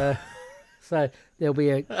 Yeah. So there'll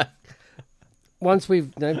be once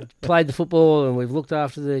we've played the football and we've looked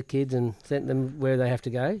after the kids and sent them where they have to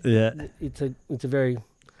go. Yeah. It's a very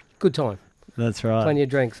good time. That's right. Plenty of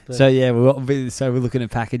drinks. But So yeah, we're looking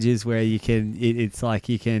at packages where you can. It's like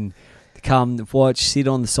you can come watch, sit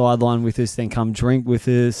on the sideline with us, then come drink with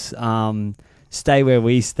us. Stay where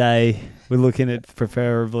we stay. We're looking at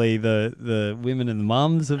preferably the women and the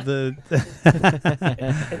mums of the.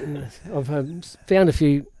 I've found a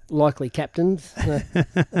few likely captains.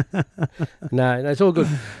 No, it's all good.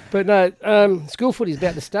 But no, school footy's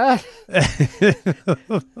about to start,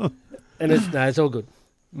 and it's all good.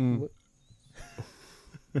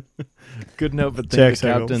 Couldn't help but think Jack the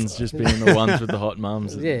captains just being the ones with the hot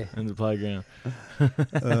mums Yeah. in the playground.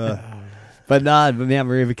 But Mount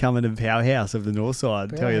Maria becoming a powerhouse of the north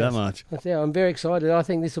side. Tell you that much. I'm very excited. I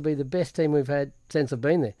think this will be the best team we've had since I've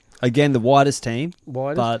been there. Again, the widest team,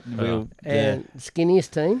 Widest but we'll and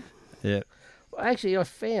skinniest team. yeah. Well, actually, I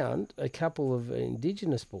found a couple of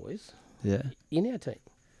Indigenous boys Yeah. in our team.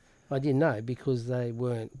 I didn't know because they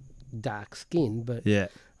weren't dark skinned, but Yeah.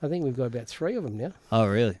 I think we've got about 3 of them now. Oh,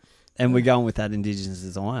 really? And we're going with that Indigenous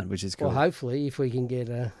design, which is cool. Well, hopefully, if we can get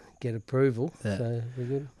approval, Yeah. so we're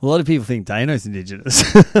good. A lot of people think Dano's Indigenous.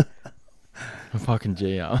 Fucking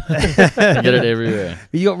GR. Get it everywhere.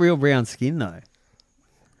 But you got real brown skin, though.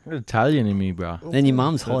 I got Italian in me, bro. And your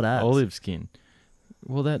mum's hot ass. Olive skin.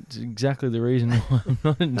 Well, that's exactly the reason why I'm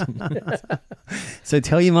not Indigenous. So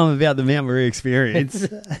tell your mum about the Mount Maria experience.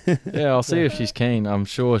 Yeah, I'll see if she's keen. I'm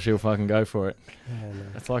sure she'll fucking go for it. Oh, no.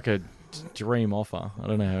 It's like a dream offer. I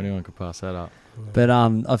don't know how anyone could pass that up. But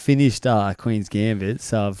I finished Queen's Gambit,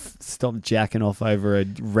 so I've stopped jacking off over a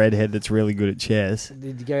redhead that's really good at chess.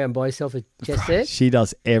 Did you go out and buy yourself a chess set? She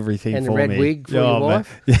does everything And a for red me. wig for your man.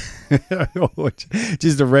 wife?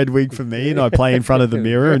 Just a red wig for me, and I play in front of the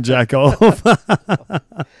mirror and jack off.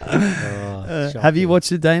 Have you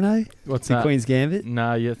watched it, Dano? What's The that? Queen's Gambit?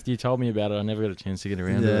 No, you told me about it. I never got a chance to get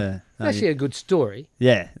around to it. Yeah. No, Actually, a good story,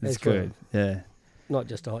 yeah, It's it's good. Yeah. not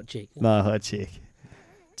just a hot chick. No, hot chick.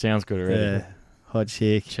 Sounds good already. Yeah. Hot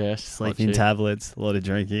chick. Chess. Sleeping hot chick. tablets, a lot of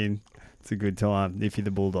drinking. It's a good time if you're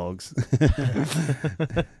the Bulldogs.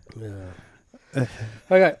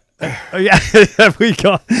 Okay, Oh, yeah, have we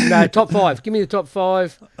got? no, top 5. Give me the top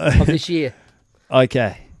 5 of this year.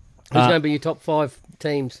 Okay. Who's going to be your top 5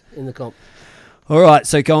 teams in the comp? All right,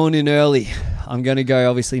 so going in early, I'm going to go.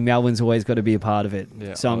 Obviously, Melbourne's always got to be a part of it.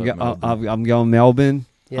 Yeah, So I I'm love I'm going Melbourne.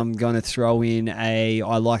 Yep. I'm going to throw in I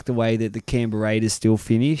like the way that the Canberra Raiders still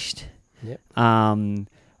finished. Yep. Um,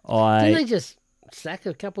 Didn't they just sack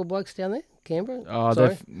a couple of blokes down there, Canberra? Oh,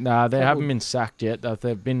 Sorry? they Couple- haven't been sacked yet.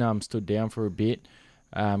 They've been stood down for a bit.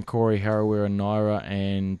 Corey Harawira Naira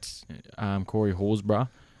and Corey Horsburgh.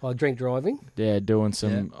 Oh, drink driving. They're doing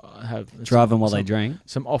some driving while they some, drank.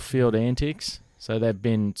 some off-field antics. So they've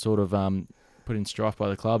been sort of put in strife by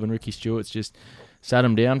the club, and Ricky Stewart's just sat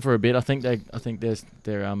them down for a bit. I think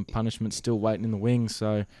their punishment's still waiting in the wings.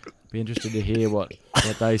 So be interested to hear what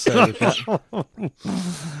they say with that.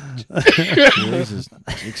 Jesus.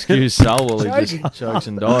 Excuse Sal while he just chokes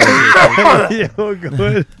and dies. Yeah, all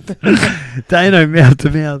good. Dano, mouth to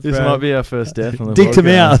mouth. This bro. might be our first death on the Dick to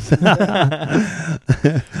podcast.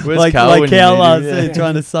 mouth. Where's like Carl when you Cal need last him? night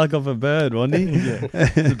trying to suck off a bird, wasn't he?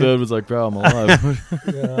 The bird was like, bro, I'm alive.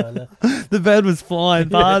 The bird was flying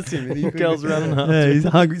past him. And he Cal's running after Yeah, he's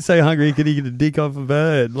hungry, so hungry he get a dick off a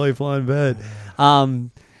bird, low flying bird.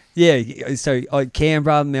 Yeah, so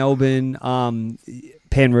Canberra, Melbourne,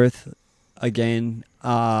 Penrith again.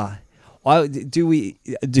 Do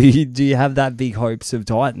you have that big hopes of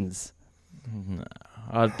Titans? No.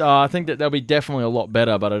 I think that they'll be definitely a lot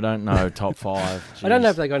better, but I don't know top 5. I don't know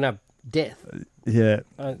if Jeez. they've got enough depth. Yeah,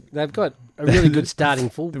 They've got a really good starting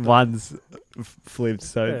full. one's flipped.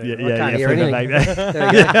 So I yeah, can't hear flip it anything. back there.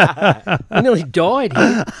 There you go. He nearly died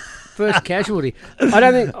here. First casualty. I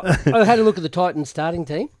don't think I had a look at the Titans starting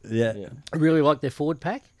team. Yeah. Yeah. I really like their forward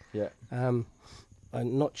pack. Yeah. I'm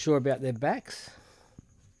not sure about their backs.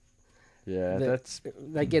 Yeah,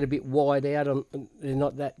 They get a bit wide out on. They're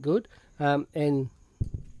not that good. And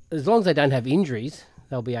as long as they don't have injuries,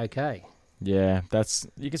 they'll be okay. yeah. That's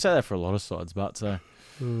you can say that for a lot of sides, but so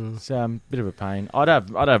it's a bit of a pain. I'd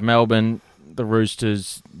have Melbourne, the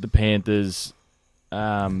Roosters, the Panthers,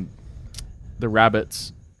 the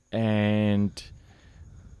Rabbits, and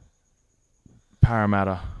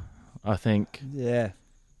Parramatta. I think. Yeah.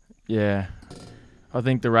 Yeah, I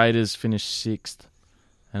think the Raiders finished 6th,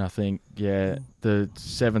 and I think the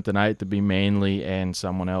 7th and 8th would be Manly and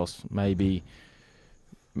someone else. Maybe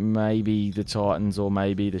the Titans or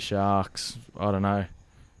maybe the Sharks. I don't know.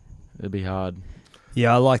 It'd be hard.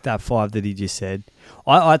 Yeah, I like that 5 that he just said.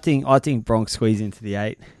 I think Bronx squeeze into the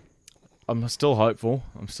 8. I'm still hopeful.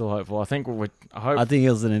 I think I think it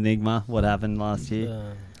was an enigma what happened last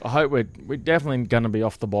year. I hope we're definitely going to be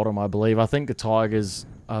off the bottom. I believe. I think the Tigers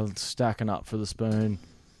are stacking up for the spoon,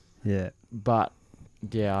 Yeah. but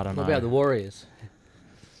yeah, I don't know. What about the Warriors?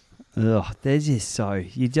 Ugh, they're just so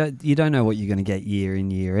you don't know what you're going to get year in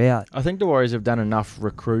year out. I think the Warriors have done enough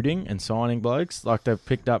recruiting and signing blokes. Like they've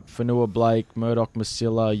picked up Fanua Blake, Murdoch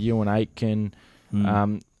Masilla, Ewan Aitken.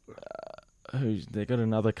 They've got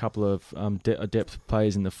another couple of depth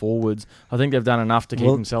players in the forwards. I think they've done enough to keep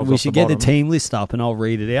themselves we off should the get the bottom. team list up and I'll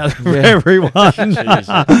read it out for Yeah. everyone.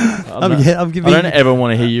 Jeez. I'm giving. I don't ever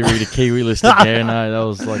want to hear you read a Kiwi list again. No, that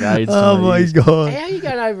was like AIDS. Oh my god! How are you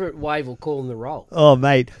going over at Wavell calling the roll? Oh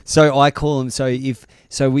mate, so I call him.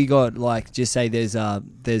 So we got like, just say there's a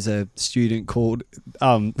student called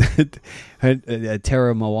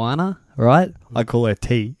Terra Moana, right? I call her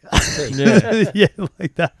T. Yeah,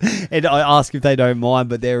 like that. And I ask if they don't mind,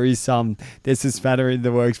 but there's some spatter in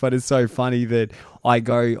the works. But it's so funny that I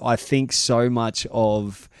think so much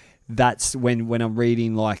of. That's when I'm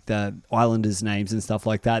reading like the Islanders' names and stuff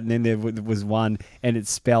like that. And then there was one, and it's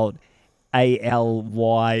spelled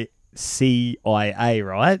Alycia,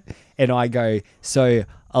 right? And I go, so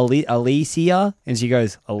Alicia, and she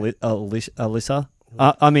goes, Alyssa.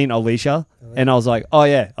 Alicia. And I was like, oh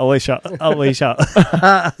yeah, Alicia.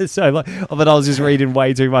 So like, but I was just reading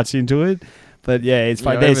way too much into it. But yeah, it's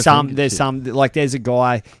funny. There's some like there's a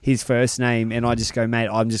guy, his first name, and I just go, mate,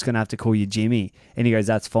 I'm just gonna have to call you Jimmy, and he goes,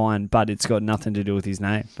 that's fine, but it's got nothing to do with his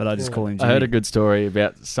name. But I just call him Jimmy. I heard a good story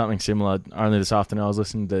about something similar only this afternoon. I was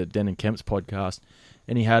listening to Den and Kemp's podcast,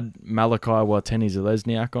 and he had Malachi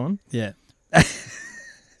Watene-Zelezniak on. Yeah.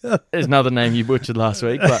 There's another name you butchered last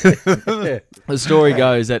week, but the story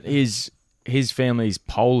goes that his family's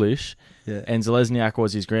Polish, and Zelezniak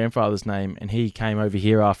was his grandfather's name, and he came over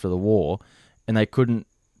here after the war. And they couldn't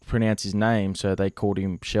pronounce his name, so they called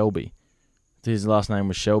him Shelby. His last name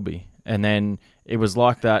was Shelby. And then it was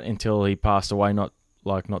like that until he passed away not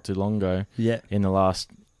too long ago. Yeah. In the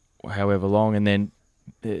last however long. And then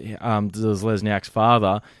Zelezniak's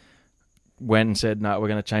father went and said, no, we're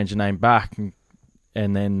going to change the name back.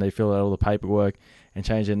 And then they filled out all the paperwork and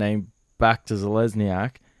changed their name back to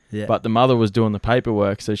Zelezniak. Yeah. But the mother was doing the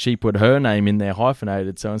paperwork, so she put her name in there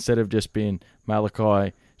hyphenated. So instead of just being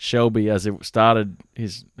Malachi Shelby as it started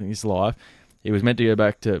his life, he was meant to go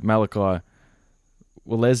back to Malachi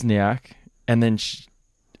Welesniak, and then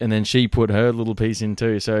she put her little piece in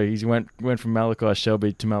too. So he went from Malachi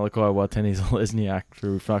Shelby to Malachi Welesniak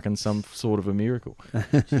through fucking some sort of a miracle.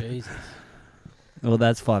 Jesus. Well,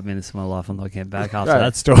 that's 5 minutes of my life I'm not getting back after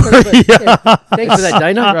that story. Thanks for that,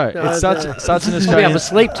 Dana. Right. It's such an Australian... I'll be able to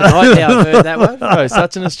sleep tonight now I've heard that one. Bro,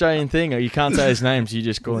 such an Australian thing. You can't say his name, so you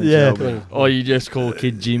just call him Shelby. Or you just call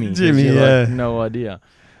kid Jimmy. Jimmy, yeah. Like, no idea.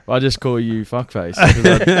 I just call you fuckface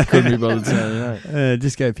because I couldn't be bothered saying your name.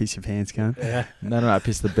 Just go piss your pants, cunt. Yeah. No,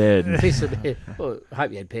 piss the bed. Piss the bed. Well, I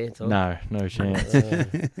hope you had pants on. No chance.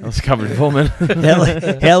 I was covered in vomit.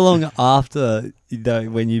 How long after,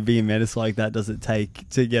 when you be a menace like that, does it take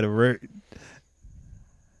to get a root?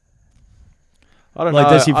 I don't know.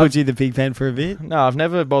 Does she put you in the pig pen for a bit? No, I've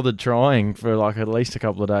never bothered trying for like at least a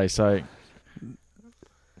couple of days. So,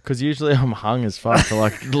 because usually I'm hung as fuck for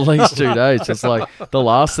like at least 2 days. It's like the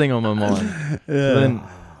last thing on my mind.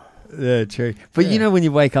 Yeah, true. But you know when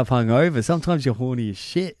you wake up hungover, sometimes you're horny as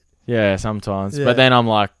shit. Yeah, sometimes. Yeah. But then I'm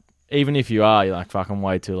like, even if you are, you're like, fuck, I'm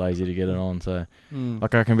way too lazy to get it on. So,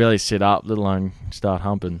 like, I can barely sit up, let alone start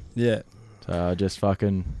humping. Yeah. So I just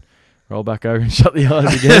fucking roll back over and shut the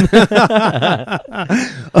eyes again.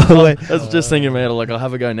 I was just thinking about it, like, I'll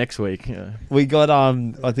have a go next week. Yeah. We got,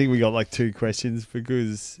 I think we got like 2 questions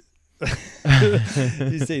because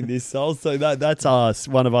you've seen this, Sol. So that's us,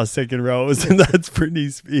 one of our second rowers, and that's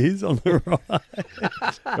Britney Spears on the right.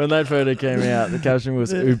 When that photo came out, the caption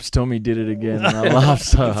was, "Oops, Tommy did it again," and I laughed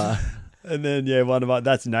so hard. And then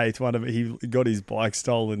that's Nate. He got his bike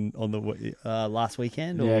stolen on the last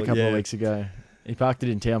weekend. Yeah, a couple of weeks ago. He parked it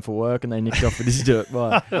in town for work, and they nicked off with his dirt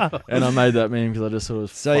bike. And I made that meme because I just sort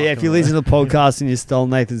of. So yeah, if you listen to the podcast and you stole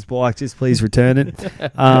Nathan's bike, just please return it.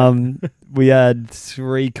 We had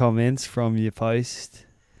 3 comments from your post.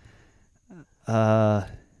 It's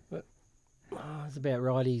about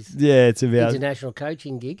Righty's. Yeah, it's about international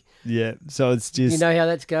coaching gig. Yeah, so it's just. You know how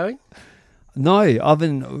that's going? No,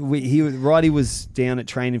 Righty was down at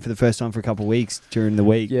training for the first time for a couple of weeks during the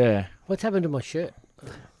week. Yeah. What's happened to my shirt?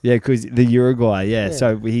 Yeah, because the Uruguay,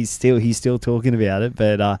 so he's still talking about it,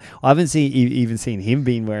 but I haven't even seen him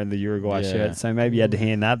being wearing the Uruguay shirt, so maybe you had to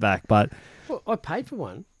hand that back. But I paid for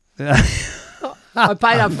one. I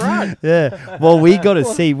paid up front. Yeah, well, we got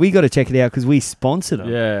to check it out because we sponsored them.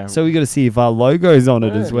 Yeah, so we got to see if our logo's on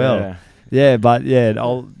it as well. Yeah. Yeah, but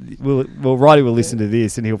Righty will listen to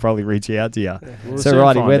this and he'll probably reach out to you. We'll so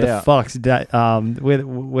Righty, where the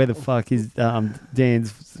fuck is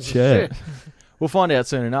Dan's shirt? We'll find out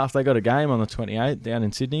soon enough. They got a game on the 28th down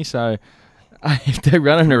in Sydney, so if they're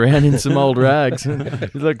running around in some old rags,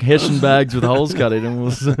 like Hessian bags with holes cut in them, we'll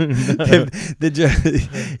soon know.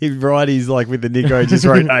 If Righty's like with the Nico just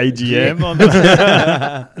wrote AGM on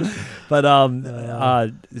it. But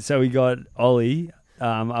so we got Ollie,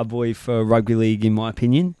 our boy for rugby league, in my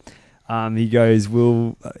opinion. He goes,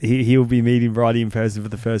 he'll be meeting Bridie in person for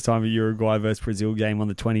the first time at Uruguay versus Brazil game on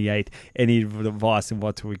the 28th. Any advice on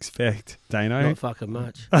what to expect, Dano? Not fucking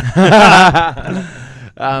much.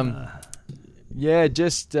 Yeah,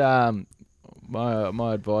 just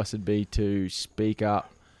my advice would be to speak up.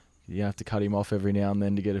 You have to cut him off every now and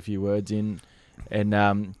then to get a few words in,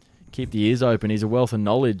 and keep the ears open. He's a wealth of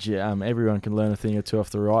knowledge. Everyone can learn a thing or two off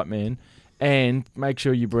the right man, and make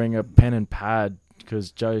sure you bring a pen and pad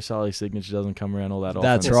because Joe Sully's signature doesn't come around all that often.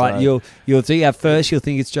 That's right. So. You'll think at first you'll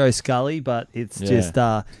think it's Joe Scully, but it's just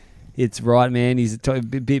it's right man. He's a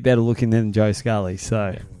bit better looking than Joe Scully.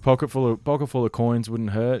 So pocket full of coins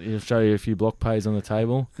wouldn't hurt. He'll show you a few block pays on the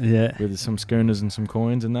table. Yeah, with some schooners and some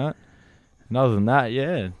coins and that. And other than that, he's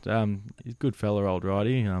a good fella, old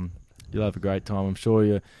Righty. You'll have a great time. I'm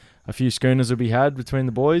sure a few schooners will be had between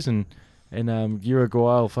the boys, and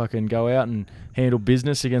Uruguay will fucking go out and handle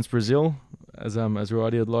business against Brazil, as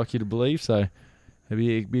Righty would like you to believe. So it'll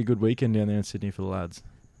be a good weekend down there in Sydney for the lads.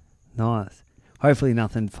 Nice. Hopefully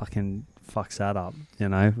nothing fucking fucks that up,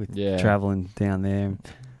 with travelling down there and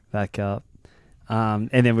back up. And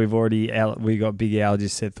then we got Big Al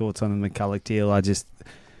just said thoughts on the McCulloch deal.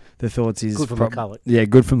 The thoughts is good for McCulloch. Yeah,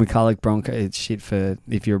 good for McCulloch. Bronco, it's shit for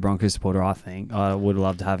if you're a Broncos supporter. I think I would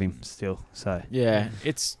love to have him still. So yeah,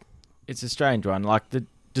 it's a strange one. Like do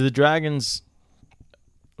the Dragons,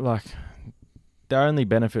 like their only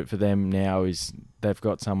benefit for them now is they've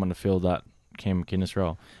got someone to fill that Cam McInnes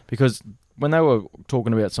role, because when they were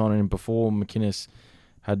talking about signing him before McInnes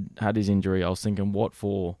had his injury, I was thinking, what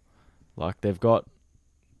for? Like they've got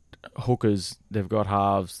hookers, they've got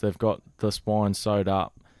halves, they've got the spine sewed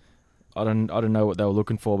up. I don't know what they were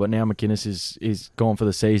looking for, but now McInnes is gone for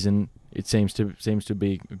the season. It seems to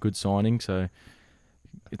be a good signing, so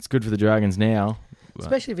it's good for the Dragons now.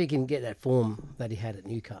 Especially if he can get that form that he had at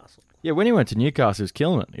Newcastle. Yeah, when he went to Newcastle, he was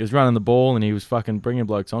killing it. He was running the ball and he was fucking bringing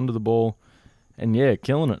blokes onto the ball, and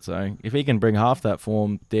killing it. So if he can bring half that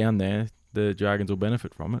form down there, the Dragons will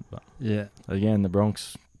benefit from it. But yeah, again, the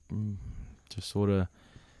Bronx just sort of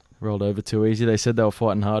rolled over too easy. They said they were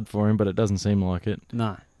fighting hard for him, but it doesn't seem like it.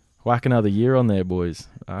 No. Whack another year on there, boys.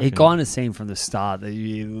 It kind of seemed from the start that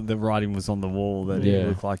the writing was on the wall that it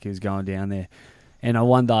looked like he was going down there. And I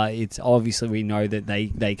wonder, it's obviously we know that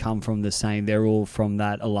they come from the same, they're all from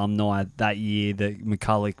that alumni that year, that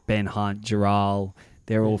McCulloch, Ben Hunt, Giral,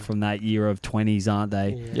 they're all from that year of 20s, aren't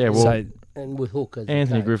they? Yeah, well, and with Hook as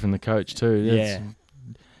Anthony Griffin, the coach, too.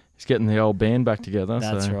 He's getting the old band back together.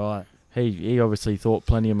 That's right. He obviously thought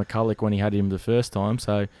plenty of McCulloch when he had him the first time,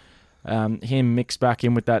 so... him mixed back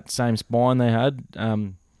in with that same spine they had.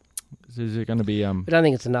 Is it going to be? I don't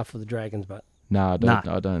think it's enough for the Dragons, but no, I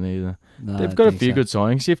don't either. They've got a few good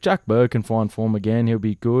signings. If Jack Berg can find form again, he'll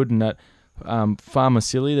be good. And that Farmer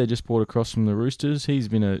Silly they just brought across from the Roosters. He's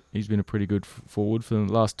been a pretty good forward for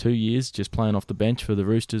the last 2 years, just playing off the bench for the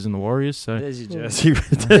Roosters and the Warriors. So there's your jersey.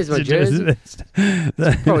 There's my jersey. It's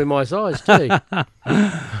probably my size too.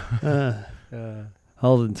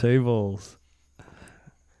 Holding two balls.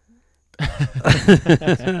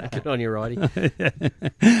 Good on you, Righty.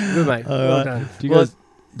 Good, mate. Well done.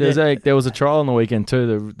 There was a trial on the weekend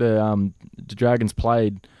too. The Dragons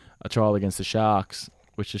played a trial against the Sharks,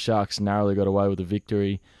 which the Sharks narrowly got away with a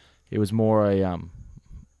victory. It was more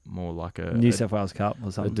like a New South Wales Cup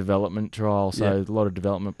or something. A development trial, so a lot of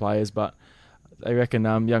development players. But they reckon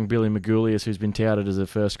young Billy Magoulias, who's been touted as a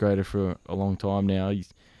first grader for a long time now,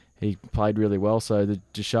 he played really well. So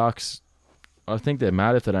the Sharks, I think they're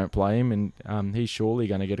mad if they don't play him, and he's surely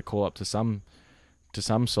going to get a call up to some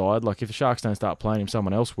side. Like if the Sharks don't start playing him,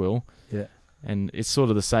 someone else will. Yeah. And it's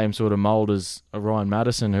sort of the same sort of mould as Ryan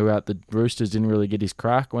Madison, who at the Roosters didn't really get his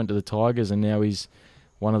crack, went to the Tigers, and now he's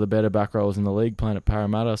one of the better back rowers in the league playing at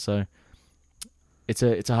Parramatta. So it's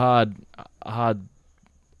a hard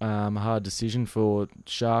decision for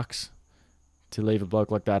Sharks to leave a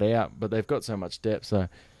bloke like that out, but they've got so much depth. So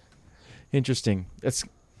interesting. It's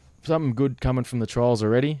something good coming from the trials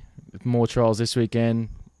already. More trials this weekend.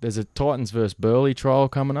 There's a Titans versus Burleigh trial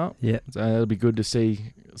coming up. Yeah. So it'll be good to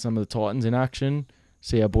see some of the Titans in action.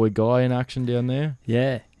 See our boy Guy in action down there.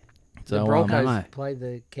 Yeah. So the Broncos play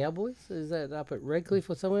the Cowboys. Is that up at Redcliffe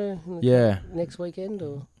or somewhere? Next weekend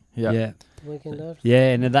or? Yeah. The weekend after?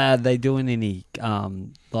 Yeah, and are they doing any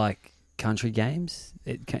like country games?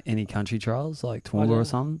 Any country trials like Toowoomba or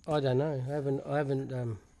something? I don't know. I haven't.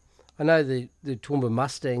 I know the Toowoomba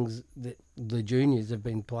Mustangs, the juniors have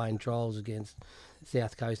been playing trials against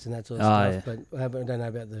South Coast and that sort of stuff, but I don't know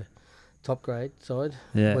about top grade side.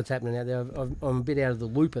 Yeah. What's happening out there? I'm a bit out of the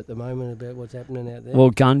loop at the moment about what's happening out there.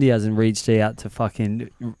 Well, Gundy hasn't reached out to fucking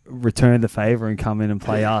return the favour and come in and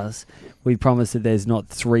play us. We promise that there's not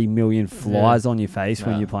 3 million flies on your face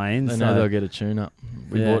when you're playing. They so know they'll get a tune-up.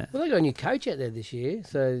 Well, they got a new coach out there this year,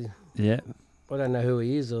 so yeah. I don't know who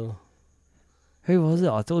he is or... Who was it?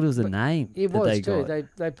 I thought it was a name. It that was they too. got.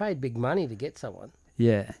 They paid big money to get someone,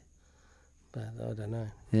 Yeah. but I don't know.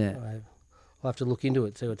 Yeah. I'll have to look into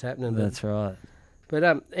it, see what's happening. That's right.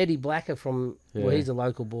 But Eddie Blacker from... Yeah. Well, he's a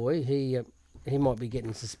local boy. He might be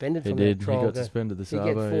getting suspended He from did. that He trial. got suspended this Did he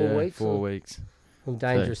get Sabo. 4 weeks 4 or- weeks. From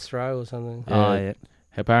dangerous throw or something. Yeah. Oh, yeah.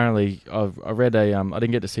 Apparently, I read I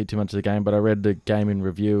didn't get to see too much of the game, but I read the game in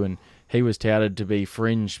review, and he was touted to be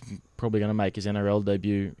fringe, probably going to make his NRL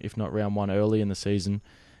debut, if not round one early in the season.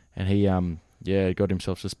 And he, got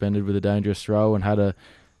himself suspended with a dangerous throw and had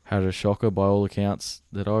a shocker by all accounts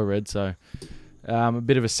that I read. So, a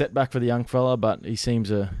bit of a setback for the young fella, but he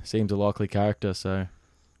seems a likely character. So,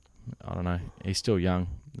 I don't know. He's still young.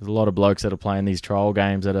 There's a lot of blokes that are playing these trial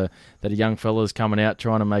games that are young fellas coming out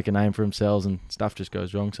trying to make a name for themselves, and stuff just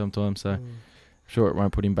goes wrong sometimes. So, I'm sure it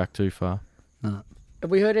won't put him back too far. No. Have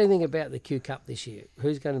we heard anything about the Q Cup this year?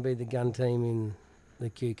 Who's going to be the gun team in the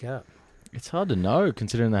Q Cup? It's hard to know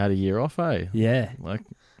considering they had a year off, eh? Yeah. Like,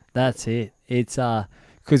 That's it. It's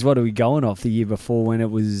because what are we going off the year before when it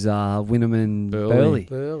was Wynnum and Burleigh.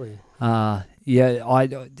 Burleigh? Burleigh.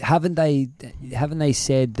 Haven't they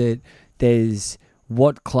said that there's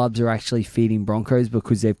what clubs are actually feeding Broncos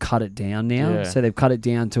because they've cut it down now? Yeah. So they've cut it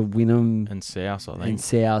down to Wynnum and South, I think. and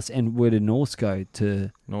South, and where did North go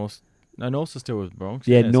to? North. No, North is still with Bronx.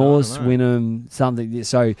 Yeah, so I North, don't know. Wynnum, something.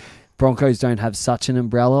 So Broncos don't have such an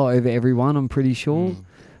umbrella over everyone, I'm pretty sure.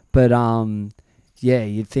 But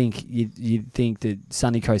you'd think that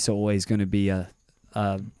Sunny Coast are always going to be With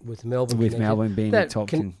Melbourne with connection. Melbourne being That the top.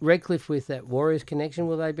 Redcliffe with that Warriors connection,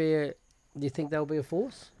 will they be do you think they'll be a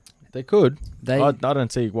force? They could. They- I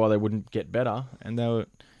don't see why they wouldn't get better. And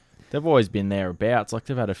they've always been thereabouts. Like,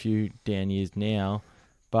 they've had a few down years now,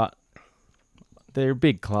 but they're a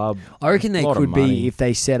big club. I reckon they Lot of could be money. if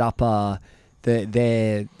they set up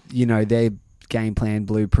their game plan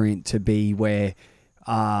blueprint to be where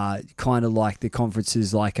kind of like the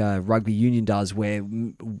conferences like rugby union does, where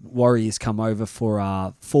Warriors come over for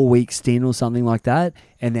a 4-week stint or something like that,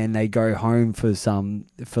 and then they go home for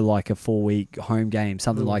like a 4-week home game,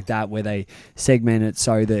 something like that, where they segment it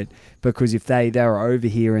so that, because if they're over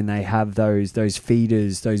here and they have those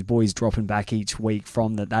feeders, those boys dropping back each week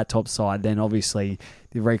from that top side, then obviously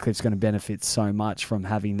the Redcliffe's going to benefit so much from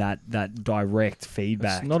having that direct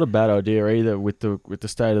feedback. It's not a bad idea either with the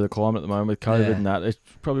state of the climate at the moment with COVID Yeah. and that. It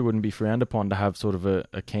probably wouldn't be frowned upon to have sort of a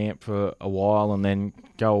camp for a while and then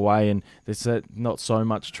go away, and there's not so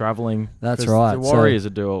much travelling. That's 'Cause right. The So- Warriors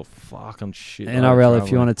would do a fucking shit. NRL,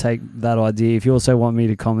 if you want to take that idea, if you also want me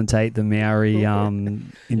to commentate the Maori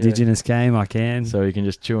Indigenous game, I can. So he can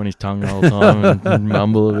just chew on his tongue the whole time and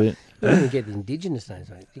mumble a bit. You don't even get the Indigenous names,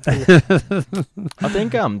 mate. You can- I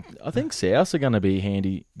think Souths are going to be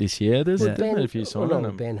handy this year. There's Yeah. been a few well, not signing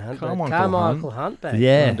them. Ben Hunt, Come but on, Carmichael Hunt back.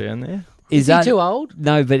 Yeah. Come on down there. Is he too old?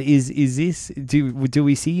 No, but is this do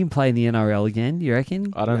we see him play in the NRL again? Do you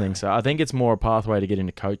reckon? I don't think so. I think it's more a pathway to get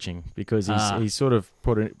into coaching because he's sort of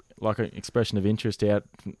put an expression of interest out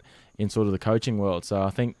in sort of the coaching world. So I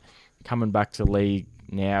think coming back to league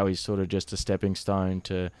now is sort of just a stepping stone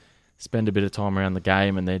to spend a bit of time around the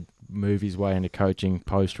game and then move his way into coaching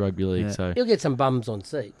post rugby league. Yeah. So He'll get some bums on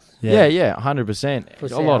seats. yeah, 100%. For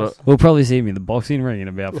A lot of Souths. We'll probably see him in the boxing ring in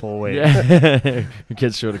about 4 weeks. yeah, he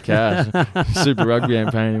gets short of cash. Super Rugby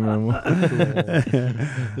ain't paying him anymore.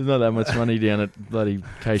 There's not that much money down at bloody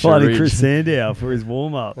Keisha Fighting Ridge. Chris Sandow for his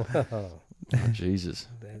warm up. Oh, Jesus.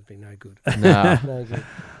 that'd be no good. Nah. No good.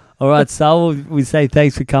 All right, so we say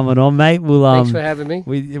thanks for coming on, mate. We'll Thanks for having me.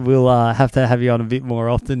 we'll have to have you on a bit more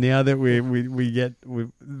often now that we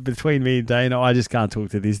between me and Dana. I just can't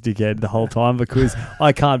talk to this dickhead the whole time because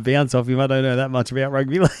I can't bounce off him. I don't know that much about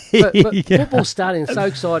rugby league. But football's starting. So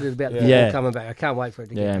excited about the football Yeah. coming back. I can't wait for it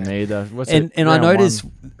to get Yeah, back. me either. What's and it, I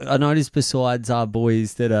round noticed besides our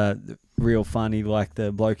boys that are real funny, like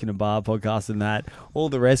the Bloke in a Bar podcast and that, all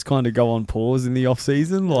the rest kind of go on pause in the off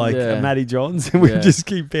season, like Yeah. Matty Johns, and we Yeah. just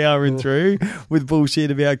keep powering through with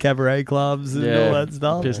bullshit about cabaret clubs and all that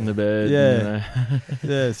stuff. Piss in the bed. Yeah. You know.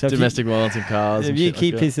 Yeah, so if you- Domestic violence in cars. If and you shit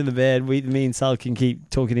keep like that. pissing the bed, me and Sal can keep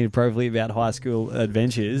talking inappropriately about high school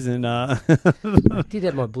adventures. And I did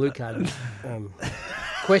have my blue card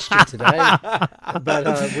question today,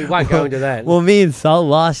 but we won't go into that. Well, me and Sol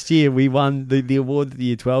last year we won the award that the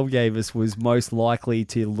Year 12 gave us was most likely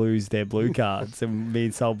to lose their blue cards, and me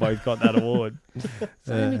and Sol both got that award.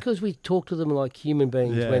 Only because we talk to them like human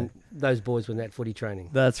beings when those boys were in that footy training.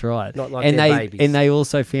 That's right. Not like and they're they babies. and they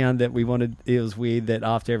also found that it was weird that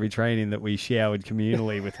after every training that we showered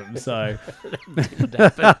communally with them. So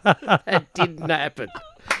That didn't happen.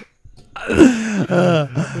 and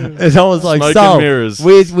I was like, Smoke Sol, and mirrors.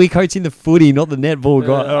 we're coaching the footy, not the netball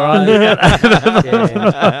guy. All right.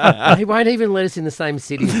 Yeah. He won't even let us in the same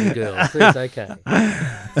city as the girls. So it's okay.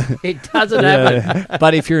 It doesn't happen.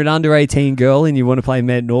 But if you're an under 18 girl and you want to play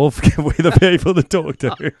Med North, we're the people to talk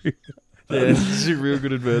to. Yeah, this is a real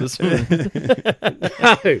good advertisement.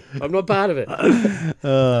 No, I'm not part of it.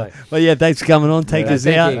 But yeah, thanks for coming on. Take us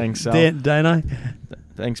thank out. you. Thanks, Sal. Dano.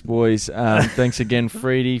 Thanks, boys. Thanks again,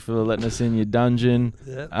 Freedy, for letting us in your dungeon.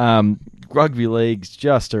 Rugby league's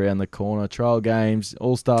just around the corner. Trial games,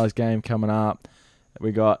 All-Stars game coming up.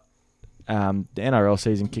 We got the NRL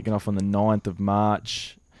season kicking off on the 9th of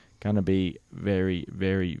March. Going to be very,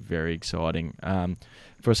 very, very exciting.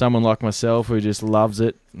 For someone like myself who just loves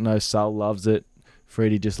it, no Sal loves it,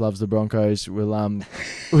 Freedy just loves the Broncos. We'll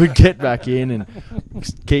get back in and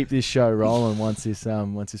keep this show rolling once this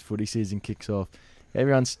footy season kicks off.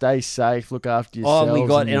 Everyone stay safe, look after yourselves.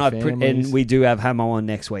 And we do have Hamo on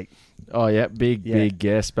next week. Oh yeah, big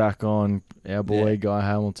guest back on, our boy Guy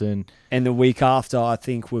Hamilton. And the week after, I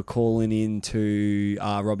think we're calling in to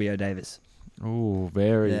Robbie O'Davis. Oh,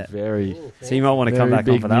 very. So you might want to come Very back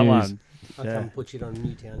on big for that news. one. I'll come put you on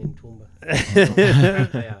Newtown in Toowoomba.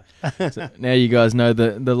 So now you guys know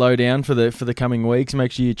the lowdown for the coming weeks.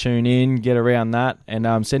 Make sure you tune in, get around that,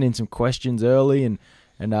 and send in some questions early and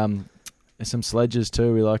some sledges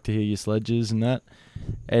too. We like to hear your sledges and that.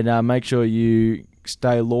 And make sure you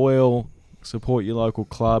stay loyal, support your local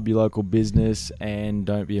club, your local business, and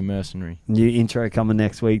don't be a mercenary. New intro coming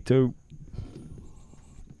next week too.